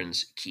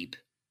Lutherans keep,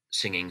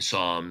 singing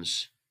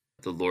psalms,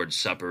 the Lord's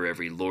Supper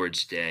every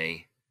Lord's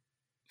Day,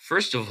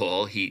 first of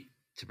all,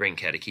 to bring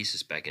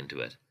catechesis back into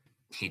it,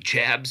 he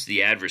jabs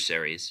the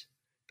adversaries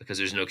because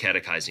there's no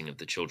catechizing of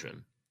the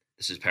children.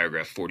 This is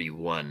paragraph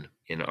 41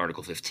 in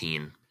Article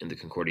 15 in the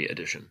Concordia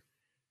edition.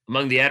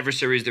 Among the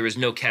adversaries, there is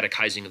no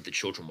catechizing of the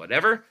children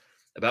whatever,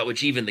 about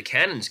which even the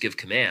canons give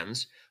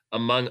commands.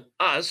 Among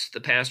us,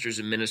 the pastors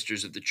and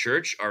ministers of the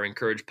church are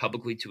encouraged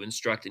publicly to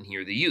instruct and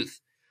hear the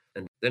youth.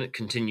 And then it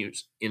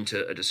continues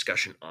into a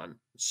discussion on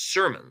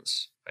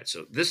sermons. Right,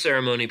 so this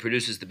ceremony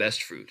produces the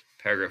best fruit.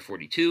 Paragraph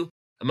 42.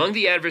 Among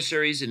the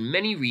adversaries in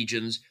many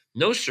regions,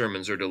 no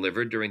sermons are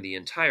delivered during the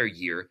entire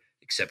year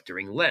except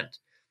during Lent.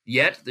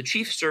 Yet the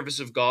chief service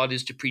of God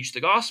is to preach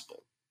the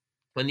gospel.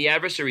 When the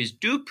adversaries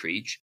do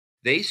preach,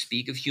 they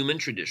speak of human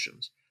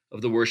traditions,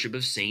 of the worship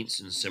of saints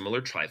and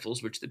similar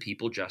trifles which the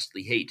people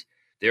justly hate.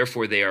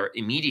 Therefore, they are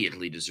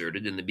immediately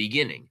deserted in the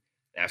beginning,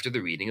 after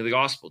the reading of the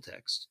gospel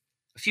text.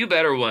 A few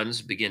better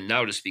ones begin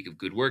now to speak of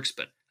good works,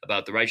 but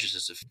about the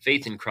righteousness of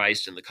faith in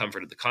Christ and the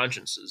comfort of the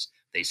consciences,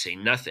 they say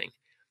nothing.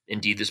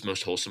 Indeed, this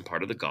most wholesome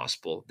part of the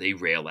gospel they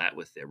rail at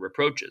with their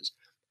reproaches.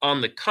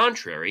 On the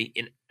contrary,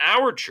 in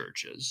our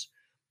churches,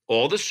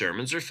 all the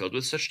sermons are filled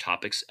with such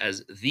topics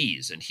as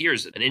these. And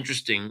here's an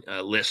interesting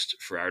list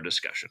for our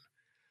discussion.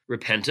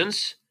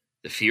 Repentance,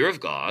 the fear of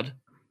God,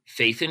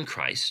 faith in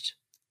Christ,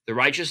 the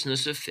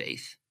righteousness of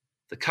faith,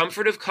 the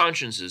comfort of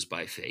consciences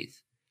by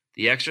faith,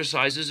 the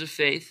exercises of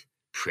faith,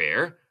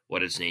 prayer,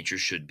 what its nature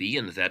should be,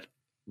 and that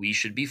we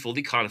should be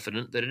fully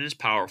confident that it is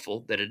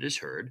powerful, that it is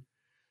heard,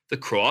 the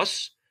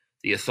cross,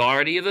 the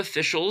authority of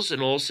officials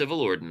and all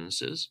civil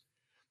ordinances,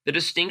 The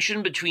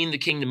distinction between the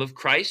kingdom of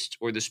Christ,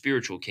 or the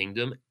spiritual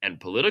kingdom, and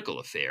political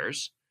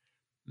affairs,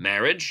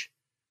 marriage,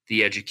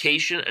 the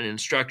education and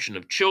instruction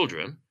of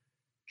children,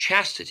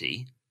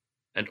 chastity,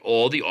 and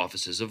all the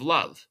offices of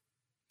love.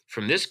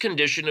 From this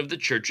condition of the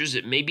churches,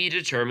 it may be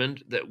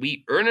determined that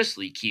we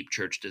earnestly keep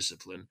church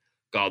discipline,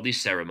 godly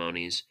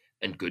ceremonies,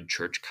 and good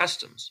church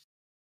customs.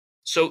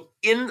 So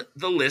in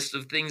the list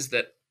of things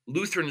that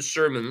Lutheran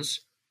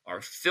sermons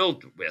are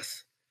filled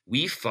with,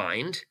 we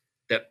find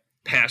that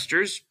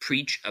pastors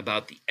preach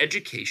about the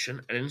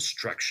education and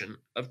instruction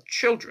of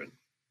children.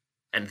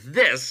 And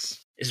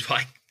this is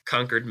why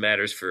Concord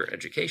matters for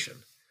education,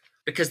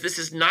 because this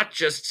is not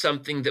just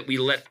something that we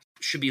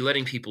should be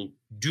letting people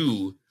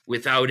do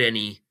without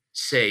any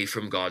say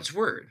from God's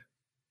word.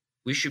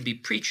 We should be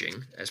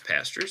preaching, as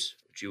pastors,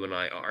 which you and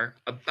I are,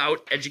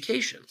 about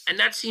education. And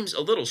that seems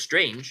a little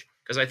strange,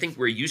 because I think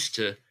we're used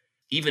to,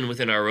 even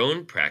within our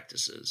own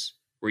practices,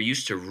 we're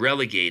used to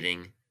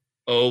relegating,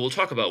 we'll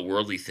talk about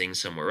worldly things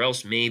somewhere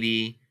else,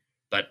 maybe,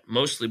 but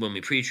mostly when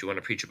we preach, we want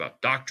to preach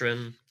about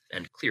doctrine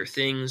and clear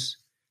things.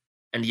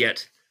 And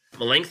yet,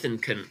 Melanchthon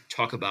can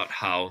talk about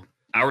how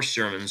our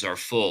sermons are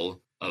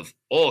full of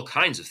all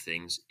kinds of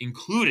things,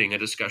 including a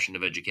discussion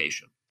of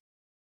education.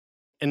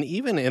 And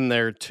even in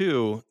there,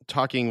 too,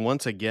 talking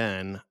once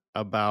again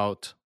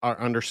about our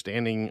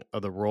understanding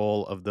of the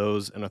role of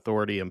those in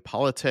authority in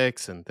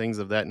politics and things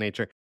of that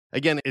nature.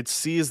 Again, it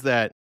sees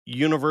that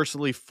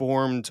universally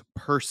formed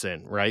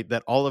person, right?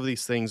 That all of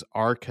these things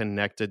are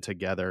connected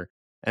together,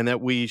 and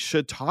that we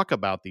should talk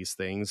about these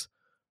things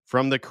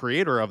from the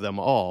creator of them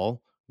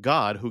all,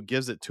 God, who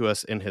gives it to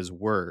us in his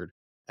word.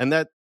 And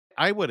that,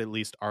 I would at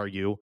least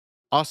argue,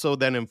 also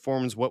then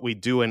informs what we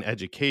do in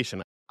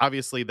education.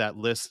 Obviously, that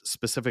list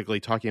specifically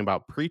talking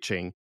about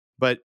preaching,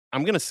 but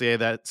I'm going to say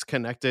that's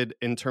connected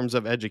in terms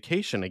of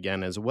education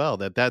again as well,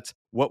 that's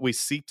what we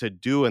seek to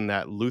do in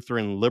that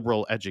Lutheran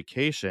liberal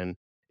education,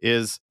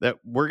 is that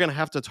we're going to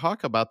have to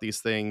talk about these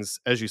things.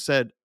 As you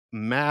said,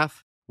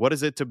 math, what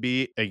is it to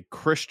be a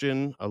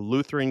Christian, a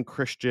Lutheran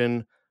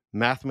Christian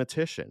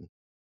mathematician?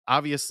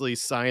 Obviously,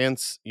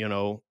 science,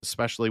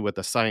 especially with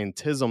the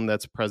scientism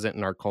that's present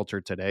in our culture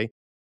today,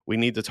 we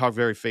need to talk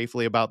very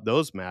faithfully about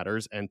those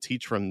matters and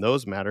teach from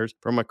those matters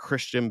from a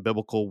Christian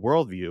biblical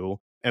worldview.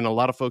 And a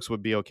lot of folks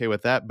would be okay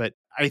with that. But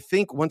I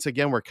think, once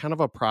again, we're kind of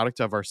a product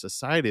of our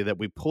society, that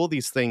we pull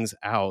these things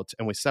out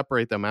and we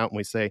separate them out and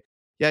we say,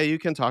 yeah, you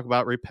can talk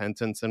about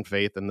repentance and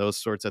faith and those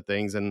sorts of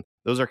things. And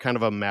those are kind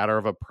of a matter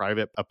of a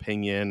private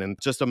opinion and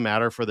just a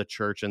matter for the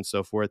church and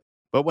so forth.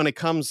 But when it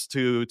comes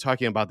to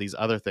talking about these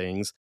other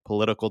things,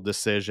 political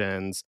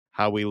decisions,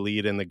 how we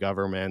lead in the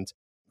government,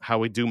 how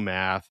we do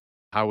math,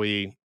 how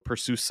we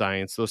pursue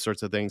science, those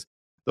sorts of things,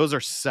 those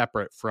are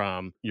separate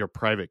from your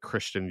private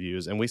Christian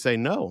views. And we say,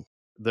 no,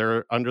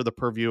 they're under the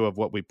purview of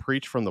what we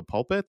preach from the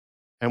pulpit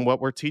and what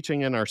we're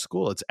teaching in our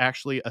school. It's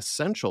actually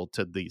essential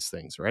to these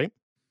things, right?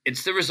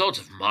 It's the result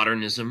of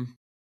modernism,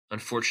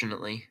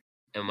 unfortunately.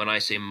 And when I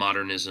say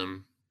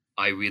modernism,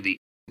 I really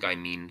think I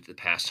mean the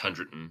past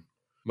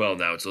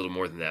now it's a little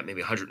more than that,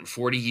 maybe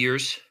 140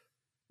 years.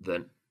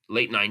 The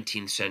late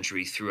 19th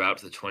century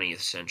throughout the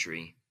 20th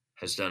century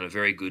has done a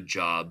very good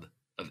job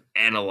of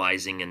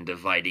analyzing and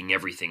dividing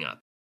everything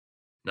up.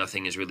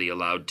 Nothing is really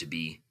allowed to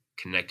be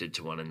connected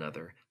to one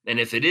another. And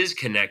if it is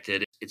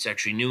connected, it's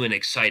actually new and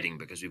exciting,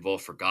 because we've all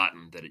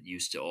forgotten that it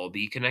used to all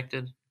be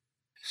connected.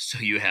 So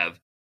you have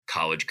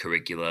college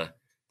curricula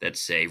that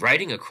say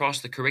writing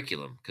across the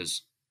curriculum,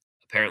 because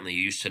apparently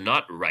you used to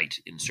not write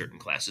in certain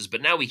classes,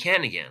 but now we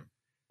can again.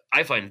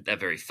 I find that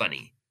very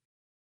funny.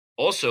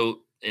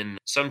 Also, in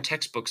some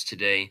textbooks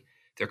today,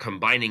 they're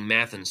combining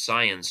math and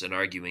science and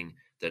arguing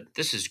that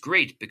this is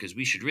great because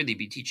we should really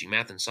be teaching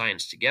math and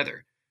science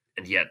together.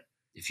 And yet,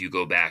 if you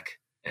go back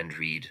and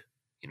read,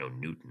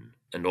 Newton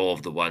and all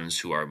of the ones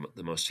who are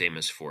the most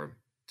famous for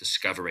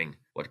discovering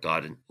what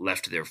God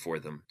left there for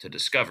them to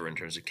discover in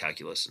terms of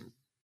calculus, and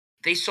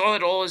they saw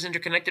it all as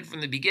interconnected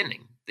from the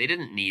beginning. They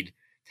didn't need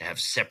to have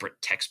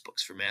separate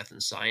textbooks for math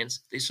and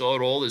science. They saw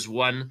it all as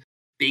one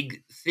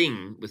big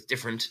thing with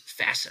different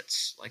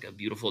facets, like a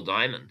beautiful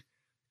diamond.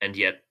 And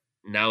yet,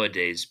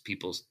 nowadays,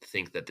 people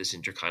think that this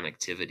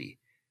interconnectivity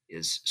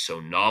is so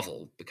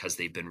novel because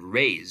they've been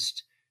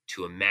raised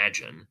to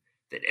imagine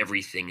that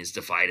everything is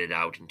divided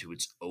out into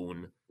its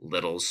own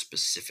little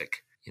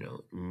specific,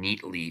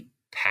 neatly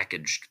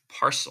packaged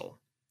parcel.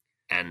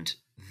 And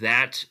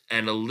that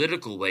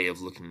analytical way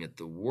of looking at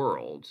the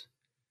world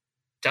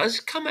does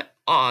come at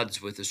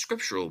odds with the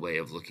scriptural way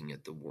of looking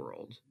at the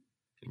world.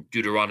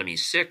 Deuteronomy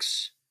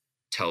 6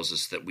 tells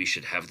us that we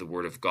should have the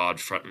word of God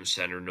front and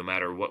center no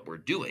matter what we're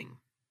doing,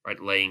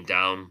 right? Laying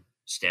down,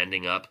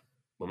 standing up,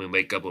 when we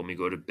wake up, when we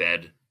go to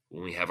bed,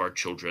 when we have our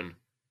children,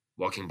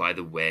 walking by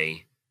the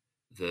way.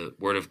 The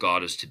word of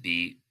God is to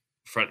be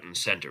front and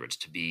center. It's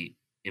to be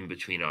in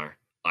between our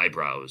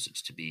eyebrows.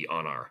 It's to be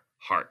on our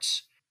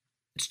hearts.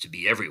 It's to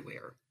be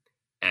everywhere.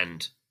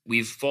 And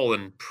we've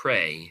fallen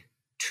prey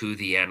to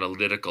the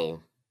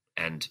analytical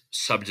and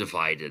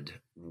subdivided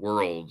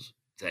world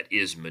that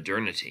is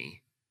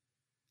modernity.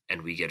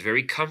 And we get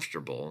very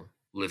comfortable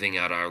living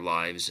out our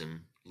lives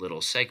in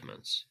little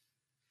segments.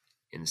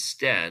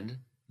 Instead,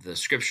 the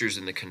scriptures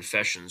and the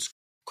confessions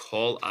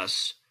call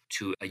us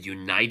to a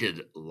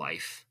united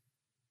life.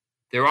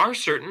 There are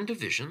certain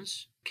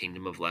divisions,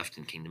 kingdom of left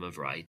and kingdom of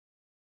right.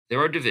 There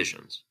are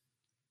divisions,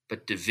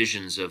 but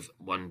divisions of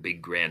one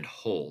big grand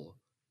whole,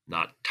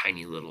 not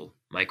tiny little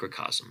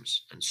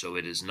microcosms. And so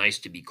it is nice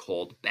to be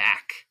called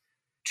back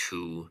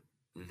to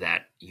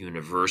that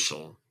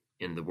universal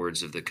in the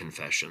words of the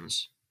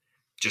confessions,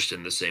 just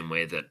in the same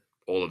way that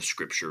all of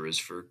Scripture is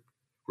for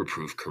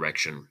reproof,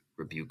 correction,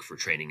 rebuke, for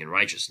training in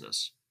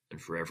righteousness,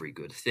 and for every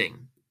good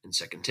thing in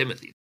 2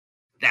 Timothy.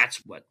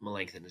 That's what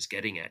Melanchthon is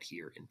getting at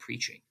here in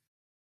preaching.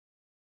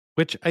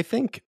 Which I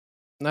think,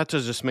 not to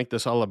just make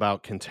this all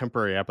about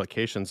contemporary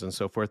applications and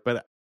so forth,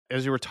 but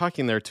as you were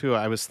talking there too,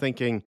 I was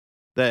thinking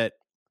that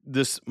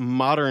this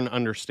modern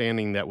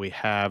understanding that we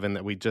have and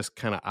that we just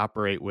kind of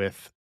operate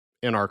with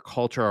in our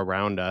culture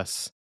around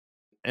us,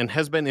 and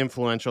has been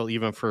influential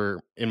even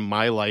in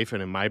my life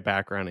and in my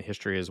background and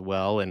history as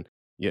well. And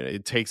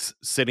it takes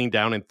sitting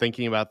down and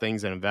thinking about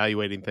things and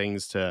evaluating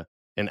things to,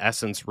 in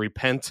essence,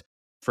 repent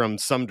from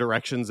some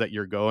directions that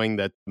you're going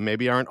that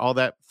maybe aren't all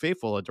that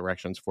faithful of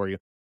directions for you.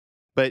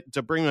 But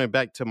to bring me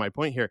back to my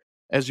point here,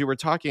 as you were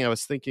talking, I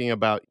was thinking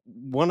about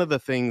one of the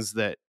things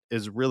that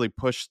is really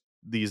pushed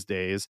these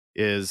days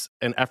is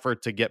an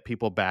effort to get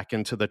people back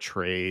into the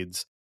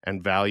trades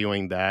and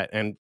valuing that.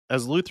 And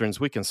as Lutherans,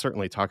 we can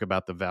certainly talk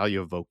about the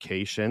value of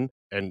vocation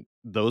and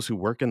those who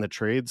work in the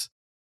trades,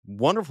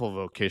 wonderful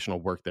vocational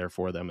work there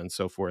for them and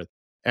so forth.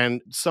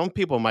 And some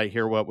people might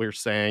hear what we're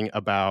saying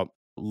about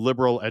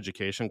liberal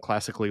education,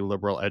 classically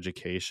liberal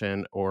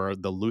education, or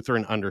the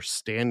Lutheran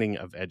understanding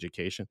of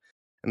education.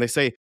 And they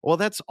say, well,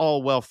 that's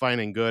all well, fine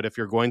and good if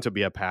you're going to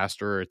be a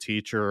pastor or a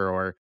teacher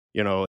or,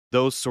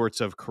 those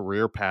sorts of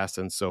career paths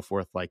and so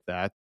forth like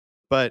that.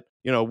 But,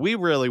 we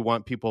really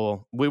want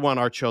we want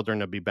our children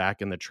to be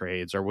back in the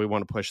trades, or we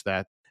want to push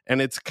that.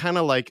 And it's kind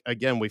of like,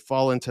 again, we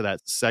fall into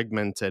that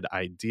segmented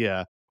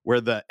idea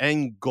where the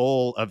end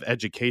goal of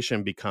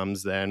education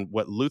becomes then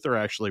what Luther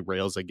actually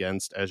rails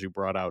against, as you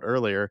brought out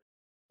earlier,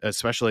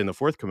 especially in the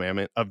fourth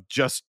commandment, of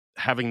just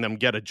having them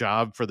get a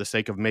job for the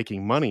sake of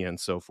making money and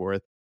so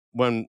forth,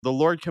 when the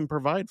Lord can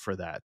provide for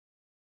that.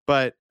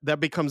 But that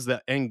becomes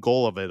the end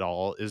goal of it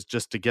all, is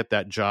just to get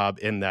that job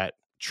in that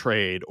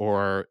trade,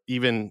 or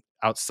even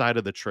outside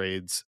of the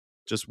trades,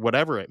 just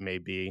whatever it may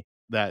be,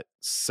 that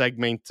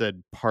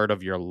segmented part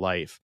of your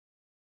life.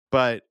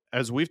 But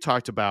as we've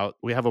talked about,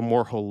 we have a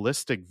more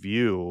holistic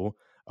view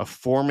of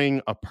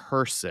forming a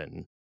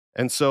person.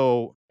 And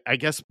so I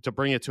guess to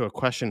bring it to a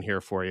question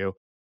here for you,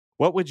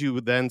 what would you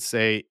then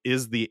say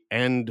is the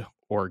end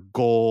or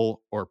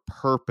goal or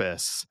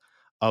purpose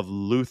of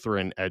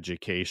Lutheran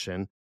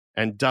education?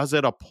 And does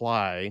it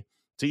apply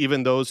to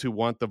even those who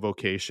want the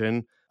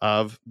vocation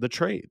of the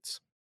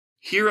trades?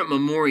 Here at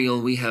Memorial,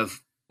 we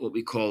have what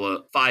we call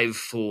a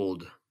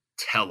fivefold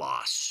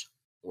telos,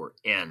 or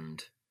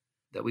end,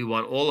 that we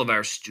want all of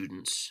our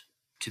students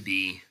to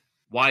be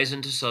wise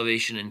unto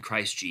salvation in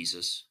Christ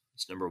Jesus.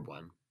 It's number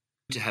one.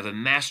 To have a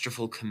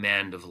masterful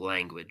command of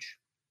language.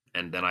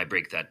 And then I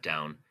break that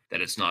down,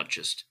 that it's not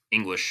just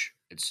English,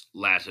 it's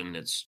Latin,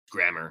 it's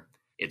grammar,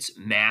 it's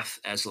math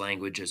as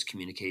language, as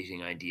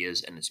communicating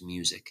ideas, and it's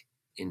music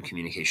in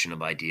communication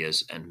of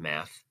ideas and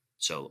math.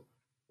 So,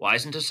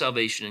 wise unto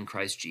salvation in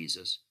Christ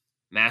Jesus,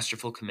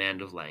 masterful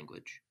command of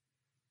language,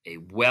 a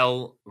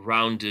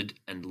well-rounded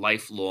and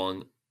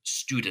lifelong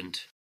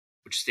student,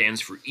 which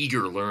stands for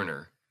eager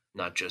learner,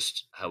 not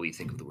just how we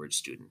think of the word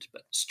student,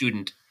 but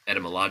student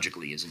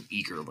etymologically is an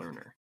eager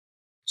learner.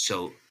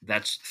 So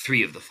that's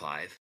 3 of the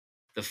 5.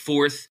 The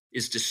 4th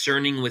is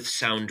discerning with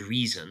sound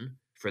reason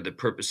for the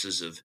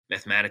purposes of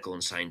mathematical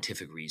and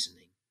scientific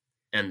reasoning.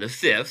 And the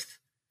 5th,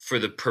 for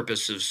the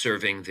purpose of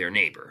serving their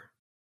neighbor,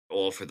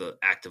 all for the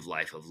active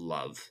life of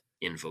love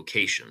in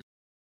vocation.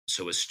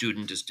 So a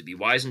student is to be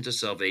wise unto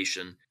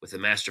salvation with a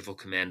masterful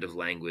command of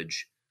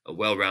language, a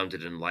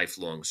well-rounded and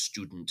lifelong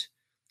student,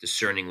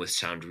 discerning with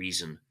sound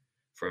reason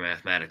for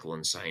mathematical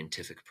and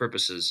scientific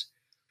purposes,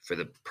 for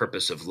the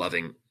purpose of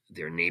loving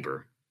their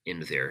neighbor in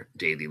their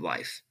daily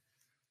life.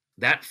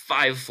 That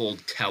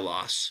fivefold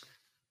telos,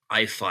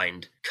 I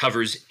find,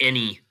 covers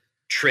any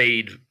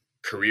trade,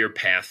 career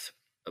path,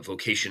 a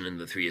vocation in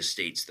the 3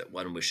 estates that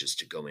one wishes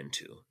to go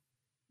into.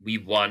 We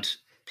want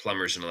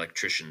plumbers and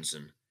electricians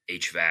and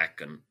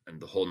HVAC and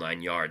the whole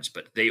 9 yards,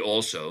 but they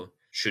also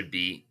should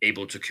be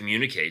able to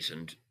communicate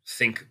and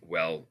think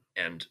well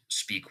and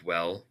speak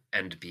well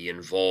and be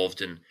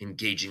involved in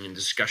engaging in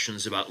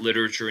discussions about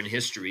literature and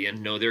history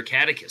and know their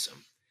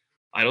catechism.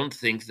 I don't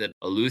think that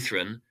a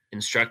Lutheran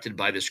instructed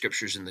by the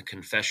scriptures and the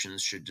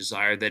confessions should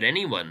desire that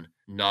anyone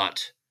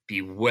not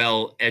be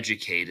well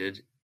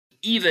educated,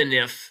 even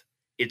if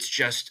it's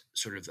just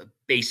sort of a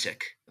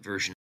basic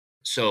version.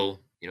 So,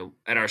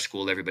 at our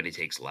school, everybody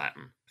takes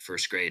Latin,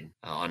 first grade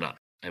on up.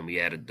 And we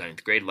added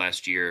 9th grade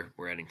last year.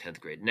 We're adding 10th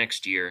grade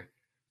next year.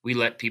 We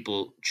let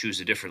people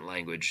choose a different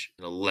language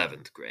in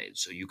 11th grade.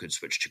 So you could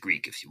switch to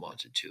Greek if you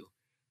wanted to.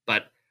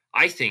 But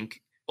I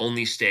think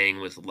only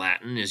staying with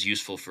Latin is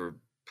useful for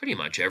pretty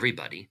much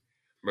everybody,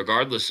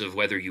 regardless of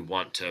whether you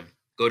want to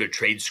go to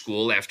trade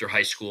school after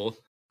high school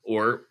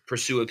or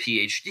pursue a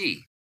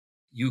PhD.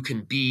 You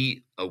can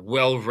be a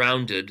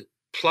well-rounded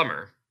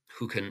plumber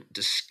who can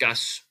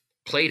discuss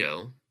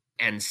Plato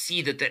and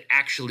see that that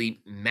actually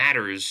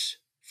matters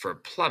for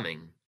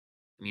plumbing.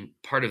 I mean,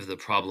 part of the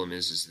problem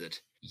is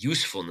that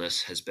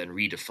usefulness has been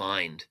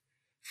redefined.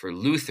 For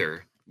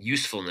Luther,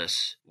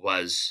 usefulness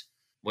was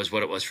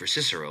what it was for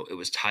Cicero. It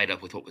was tied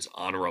up with what was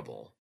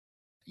honorable.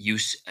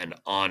 Use and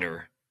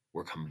honor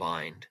were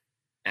combined.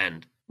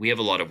 And we have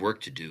a lot of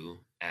work to do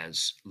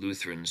as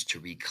Lutherans to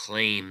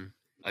reclaim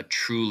a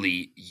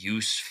truly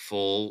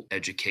useful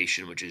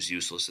education, which is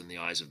useless in the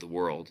eyes of the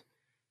world,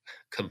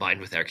 combined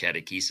with our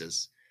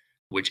catechesis,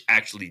 which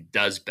actually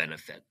does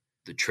benefit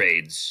the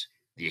trades,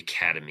 the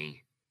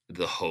academy,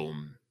 the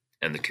home,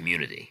 and the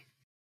community.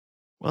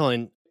 Well,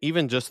 and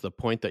even just the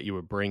point that you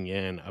would bring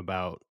in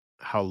about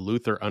how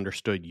Luther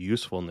understood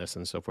usefulness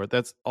and so forth,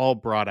 that's all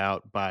brought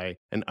out by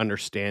an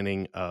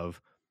understanding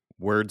of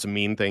words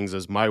mean things,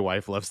 as my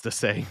wife loves to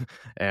say,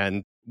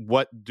 and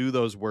what do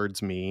those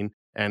words mean,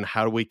 and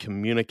how do we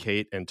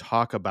communicate and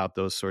talk about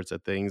those sorts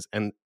of things.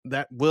 And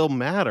that will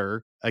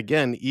matter,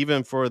 again,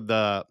 even for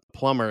the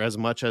plumber as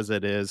much as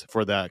it is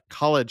for the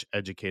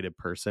college-educated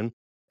person,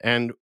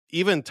 and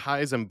even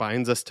ties and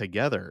binds us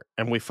together.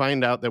 And we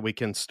find out that we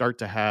can start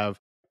to have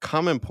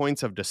common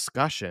points of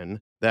discussion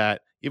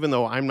that, even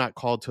though I'm not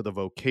called to the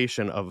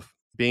vocation of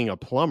being a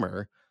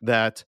plumber,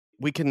 that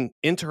we can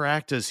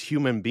interact as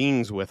human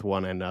beings with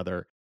one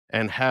another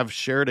and have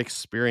shared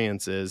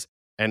experiences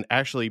and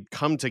actually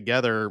come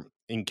together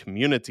in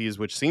communities,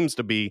 which seems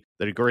to be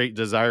the great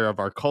desire of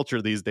our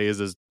culture these days,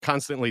 is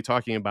constantly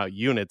talking about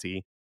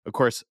unity. Of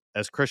course,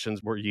 as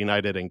Christians, we're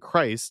united in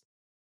Christ,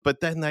 but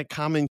then that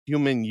common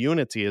human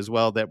unity as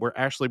well, that we're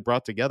actually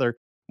brought together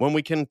when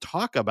we can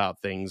talk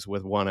about things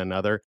with one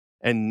another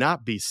and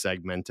not be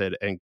segmented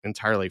and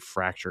entirely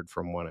fractured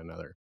from one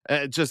another.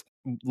 Just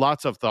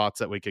lots of thoughts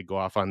that we could go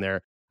off on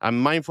there. I'm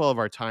mindful of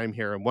our time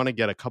here and want to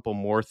get a couple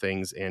more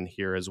things in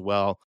here as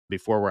well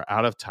before we're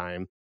out of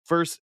time.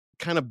 First,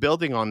 kind of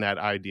building on that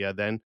idea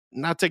then,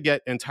 not to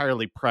get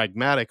entirely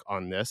pragmatic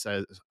on this,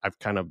 as I've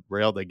kind of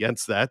railed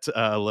against that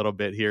a little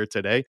bit here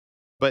today,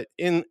 but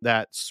in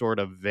that sort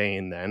of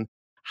vein then,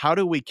 how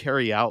do we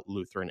carry out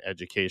Lutheran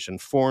education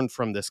formed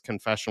from this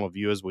confessional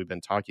view as we've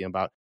been talking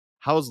about?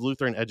 How is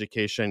Lutheran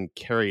education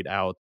carried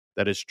out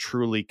that is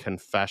truly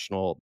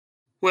confessional?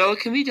 Well, it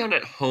can be done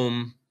at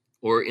home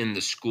or in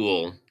the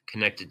school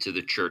connected to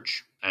the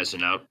church as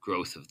an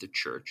outgrowth of the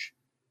church.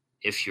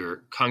 If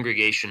your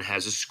congregation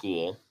has a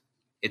school,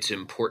 it's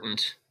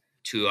important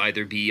to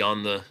either be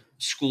on the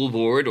school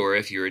board, or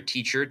if you're a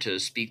teacher, to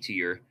speak to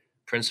your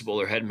principal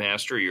or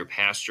headmaster or your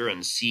pastor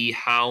and see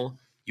how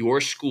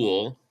your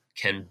school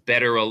can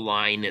better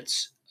align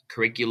its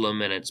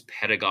curriculum and its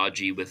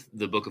pedagogy with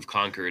the Book of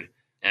Concord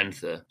and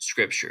the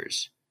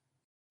Scriptures.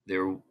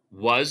 There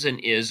was and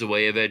is a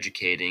way of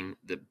educating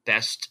that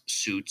best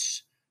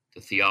suits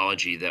the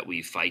theology that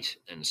we fight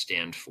and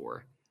stand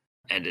for.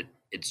 And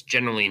it's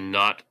generally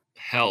not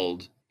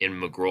held in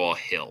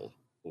McGraw-Hill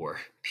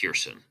or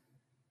Pearson.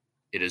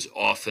 It is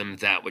often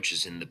that which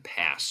is in the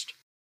past,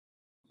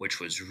 which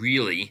was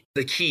really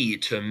the key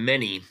to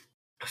many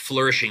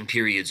flourishing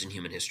periods in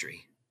human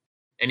history.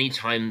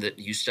 Anytime that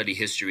you study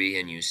history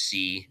and you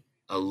see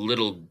a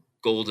little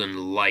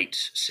golden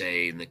light,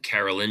 say in the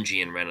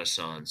Carolingian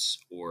Renaissance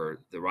or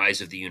the rise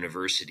of the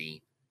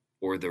university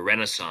or the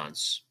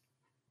Renaissance,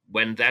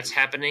 when that's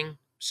happening,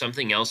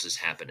 something else is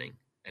happening,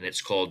 and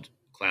it's called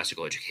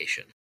classical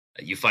education.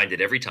 You find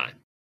it every time.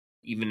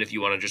 Even if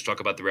you want to just talk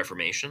about the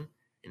Reformation,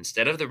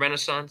 instead of the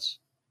Renaissance,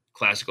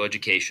 classical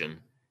education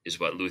is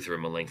what Luther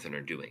and Melanchthon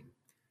are doing.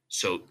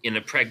 So in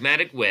a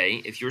pragmatic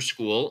way, if your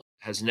school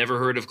has never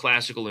heard of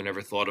classical or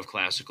never thought of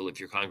classical, if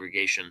your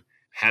congregation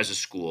has a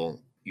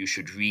school, you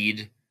should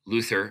read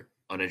Luther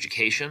on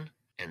education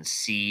and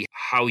see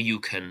how you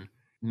can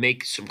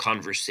make some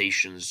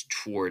conversations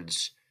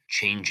towards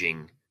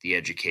changing the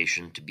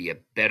education to be a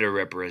better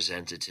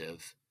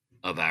representative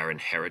of our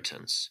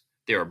inheritance.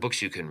 There are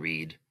books you can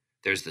read.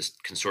 There's this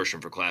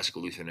Consortium for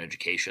Classical Lutheran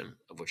Education,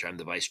 of which I'm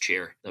the vice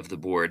chair of the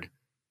board.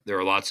 There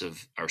are lots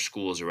of our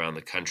schools around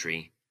the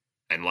country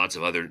and lots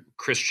of other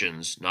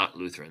Christians, not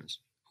Lutherans,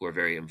 who are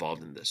very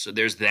involved in this. So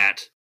there's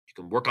that. You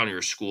can work on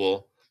your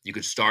school. You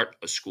could start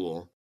a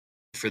school.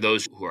 For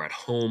those who are at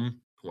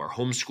home, who are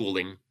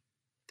homeschooling,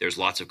 there's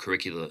lots of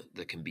curricula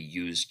that can be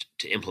used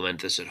to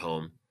implement this at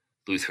home,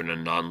 Lutheran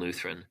and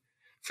non-Lutheran.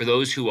 For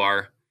those who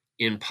are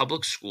in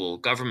public school,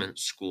 government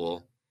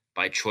school,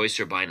 by choice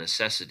or by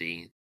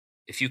necessity,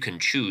 if you can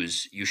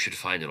choose, you should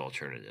find an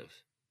alternative.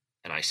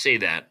 And I say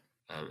that,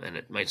 and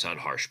it might sound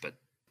harsh, but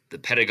the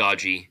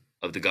pedagogy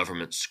of the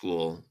government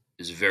school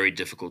is very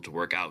difficult to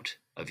work out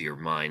of your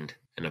mind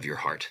and of your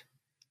heart.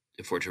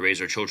 If we're to raise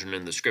our children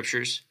in the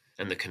Scriptures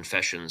and the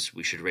confessions,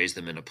 we should raise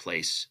them in a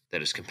place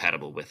that is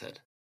compatible with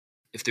it.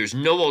 If there's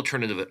no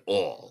alternative at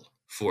all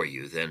for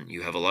you, then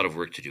you have a lot of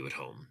work to do at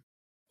home.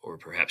 or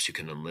perhaps you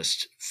can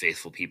enlist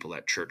faithful people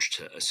at church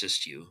to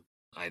assist you,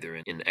 either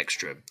in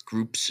extra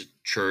groups at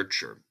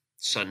church or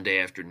Sunday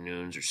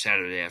afternoons or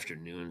Saturday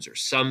afternoons or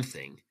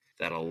something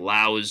that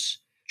allows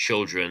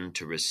children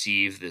to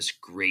receive this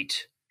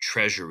great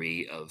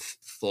treasury of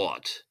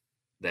thought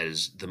that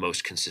is the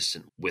most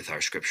consistent with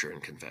our scripture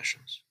and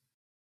confessions.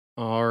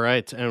 All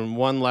right. And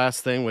one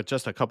last thing, with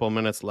just a couple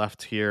minutes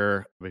left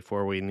here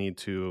before we need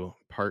to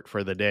part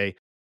for the day.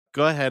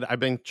 Go ahead. I've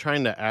been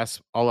trying to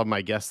ask all of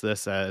my guests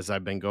this as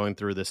I've been going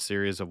through this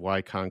series of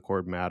Why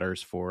Concord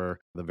Matters for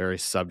the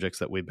various subjects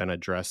that we've been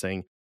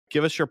addressing.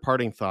 Give us your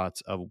parting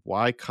thoughts of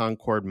why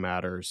Concord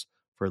matters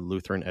for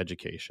Lutheran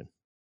education.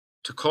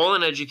 To call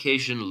an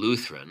education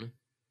Lutheran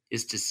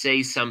is to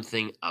say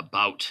something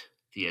about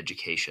the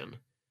education.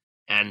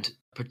 And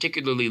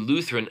particularly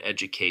Lutheran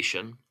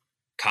education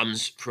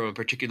comes from a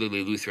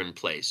particularly Lutheran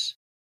place.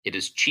 It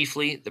is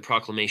chiefly the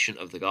proclamation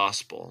of the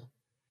gospel.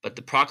 But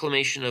the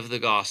proclamation of the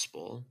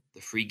gospel,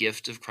 the free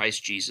gift of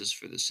Christ Jesus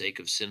for the sake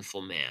of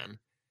sinful man,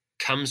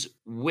 comes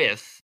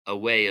with a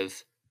way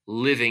of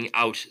living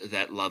out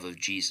that love of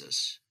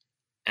Jesus.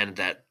 And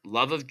that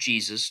love of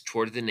Jesus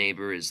toward the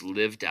neighbor is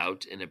lived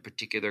out in a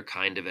particular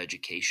kind of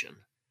education,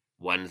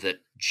 one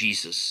that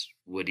Jesus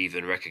would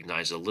even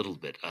recognize a little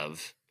bit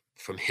of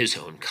from his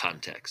own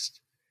context.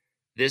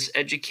 This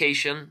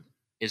education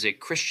is a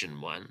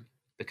Christian one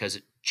because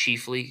it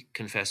chiefly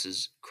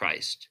confesses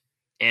Christ,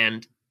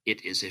 and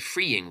it is a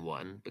freeing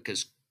one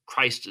because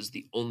Christ is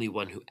the only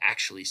one who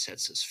actually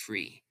sets us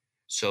free.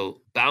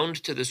 So,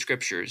 bound to the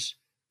scriptures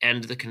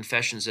and the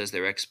confessions as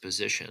their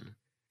exposition,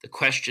 the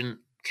question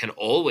can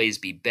always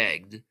be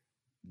begged,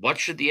 what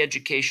should the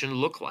education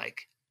look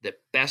like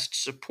that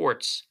best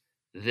supports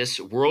this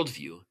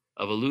worldview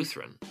of a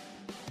Lutheran?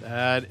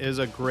 That is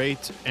a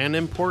great and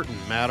important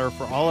matter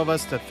for all of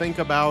us to think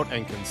about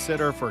and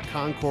consider for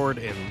Concord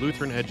in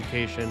Lutheran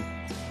education.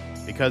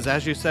 Because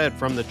as you said,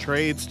 from the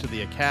trades to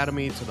the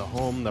academy to the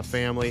home, the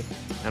family,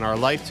 and our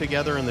life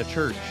together in the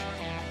church,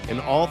 in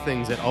all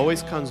things, it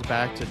always comes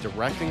back to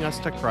directing us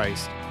to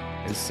Christ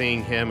and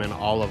seeing him in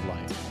all of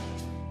life.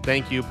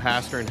 Thank you,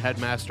 Pastor and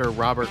Headmaster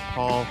Robert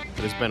Paul.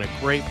 It has been a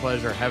great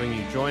pleasure having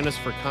you join us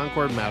for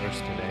Concord Matters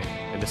today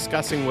and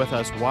discussing with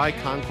us why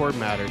Concord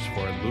matters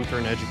for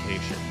Lutheran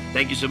education.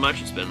 Thank you so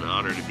much. It's been an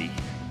honor to be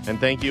here. And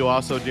thank you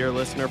also, dear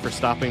listener, for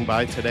stopping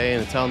by today.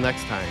 And until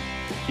next time,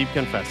 keep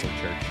confessing,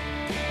 church.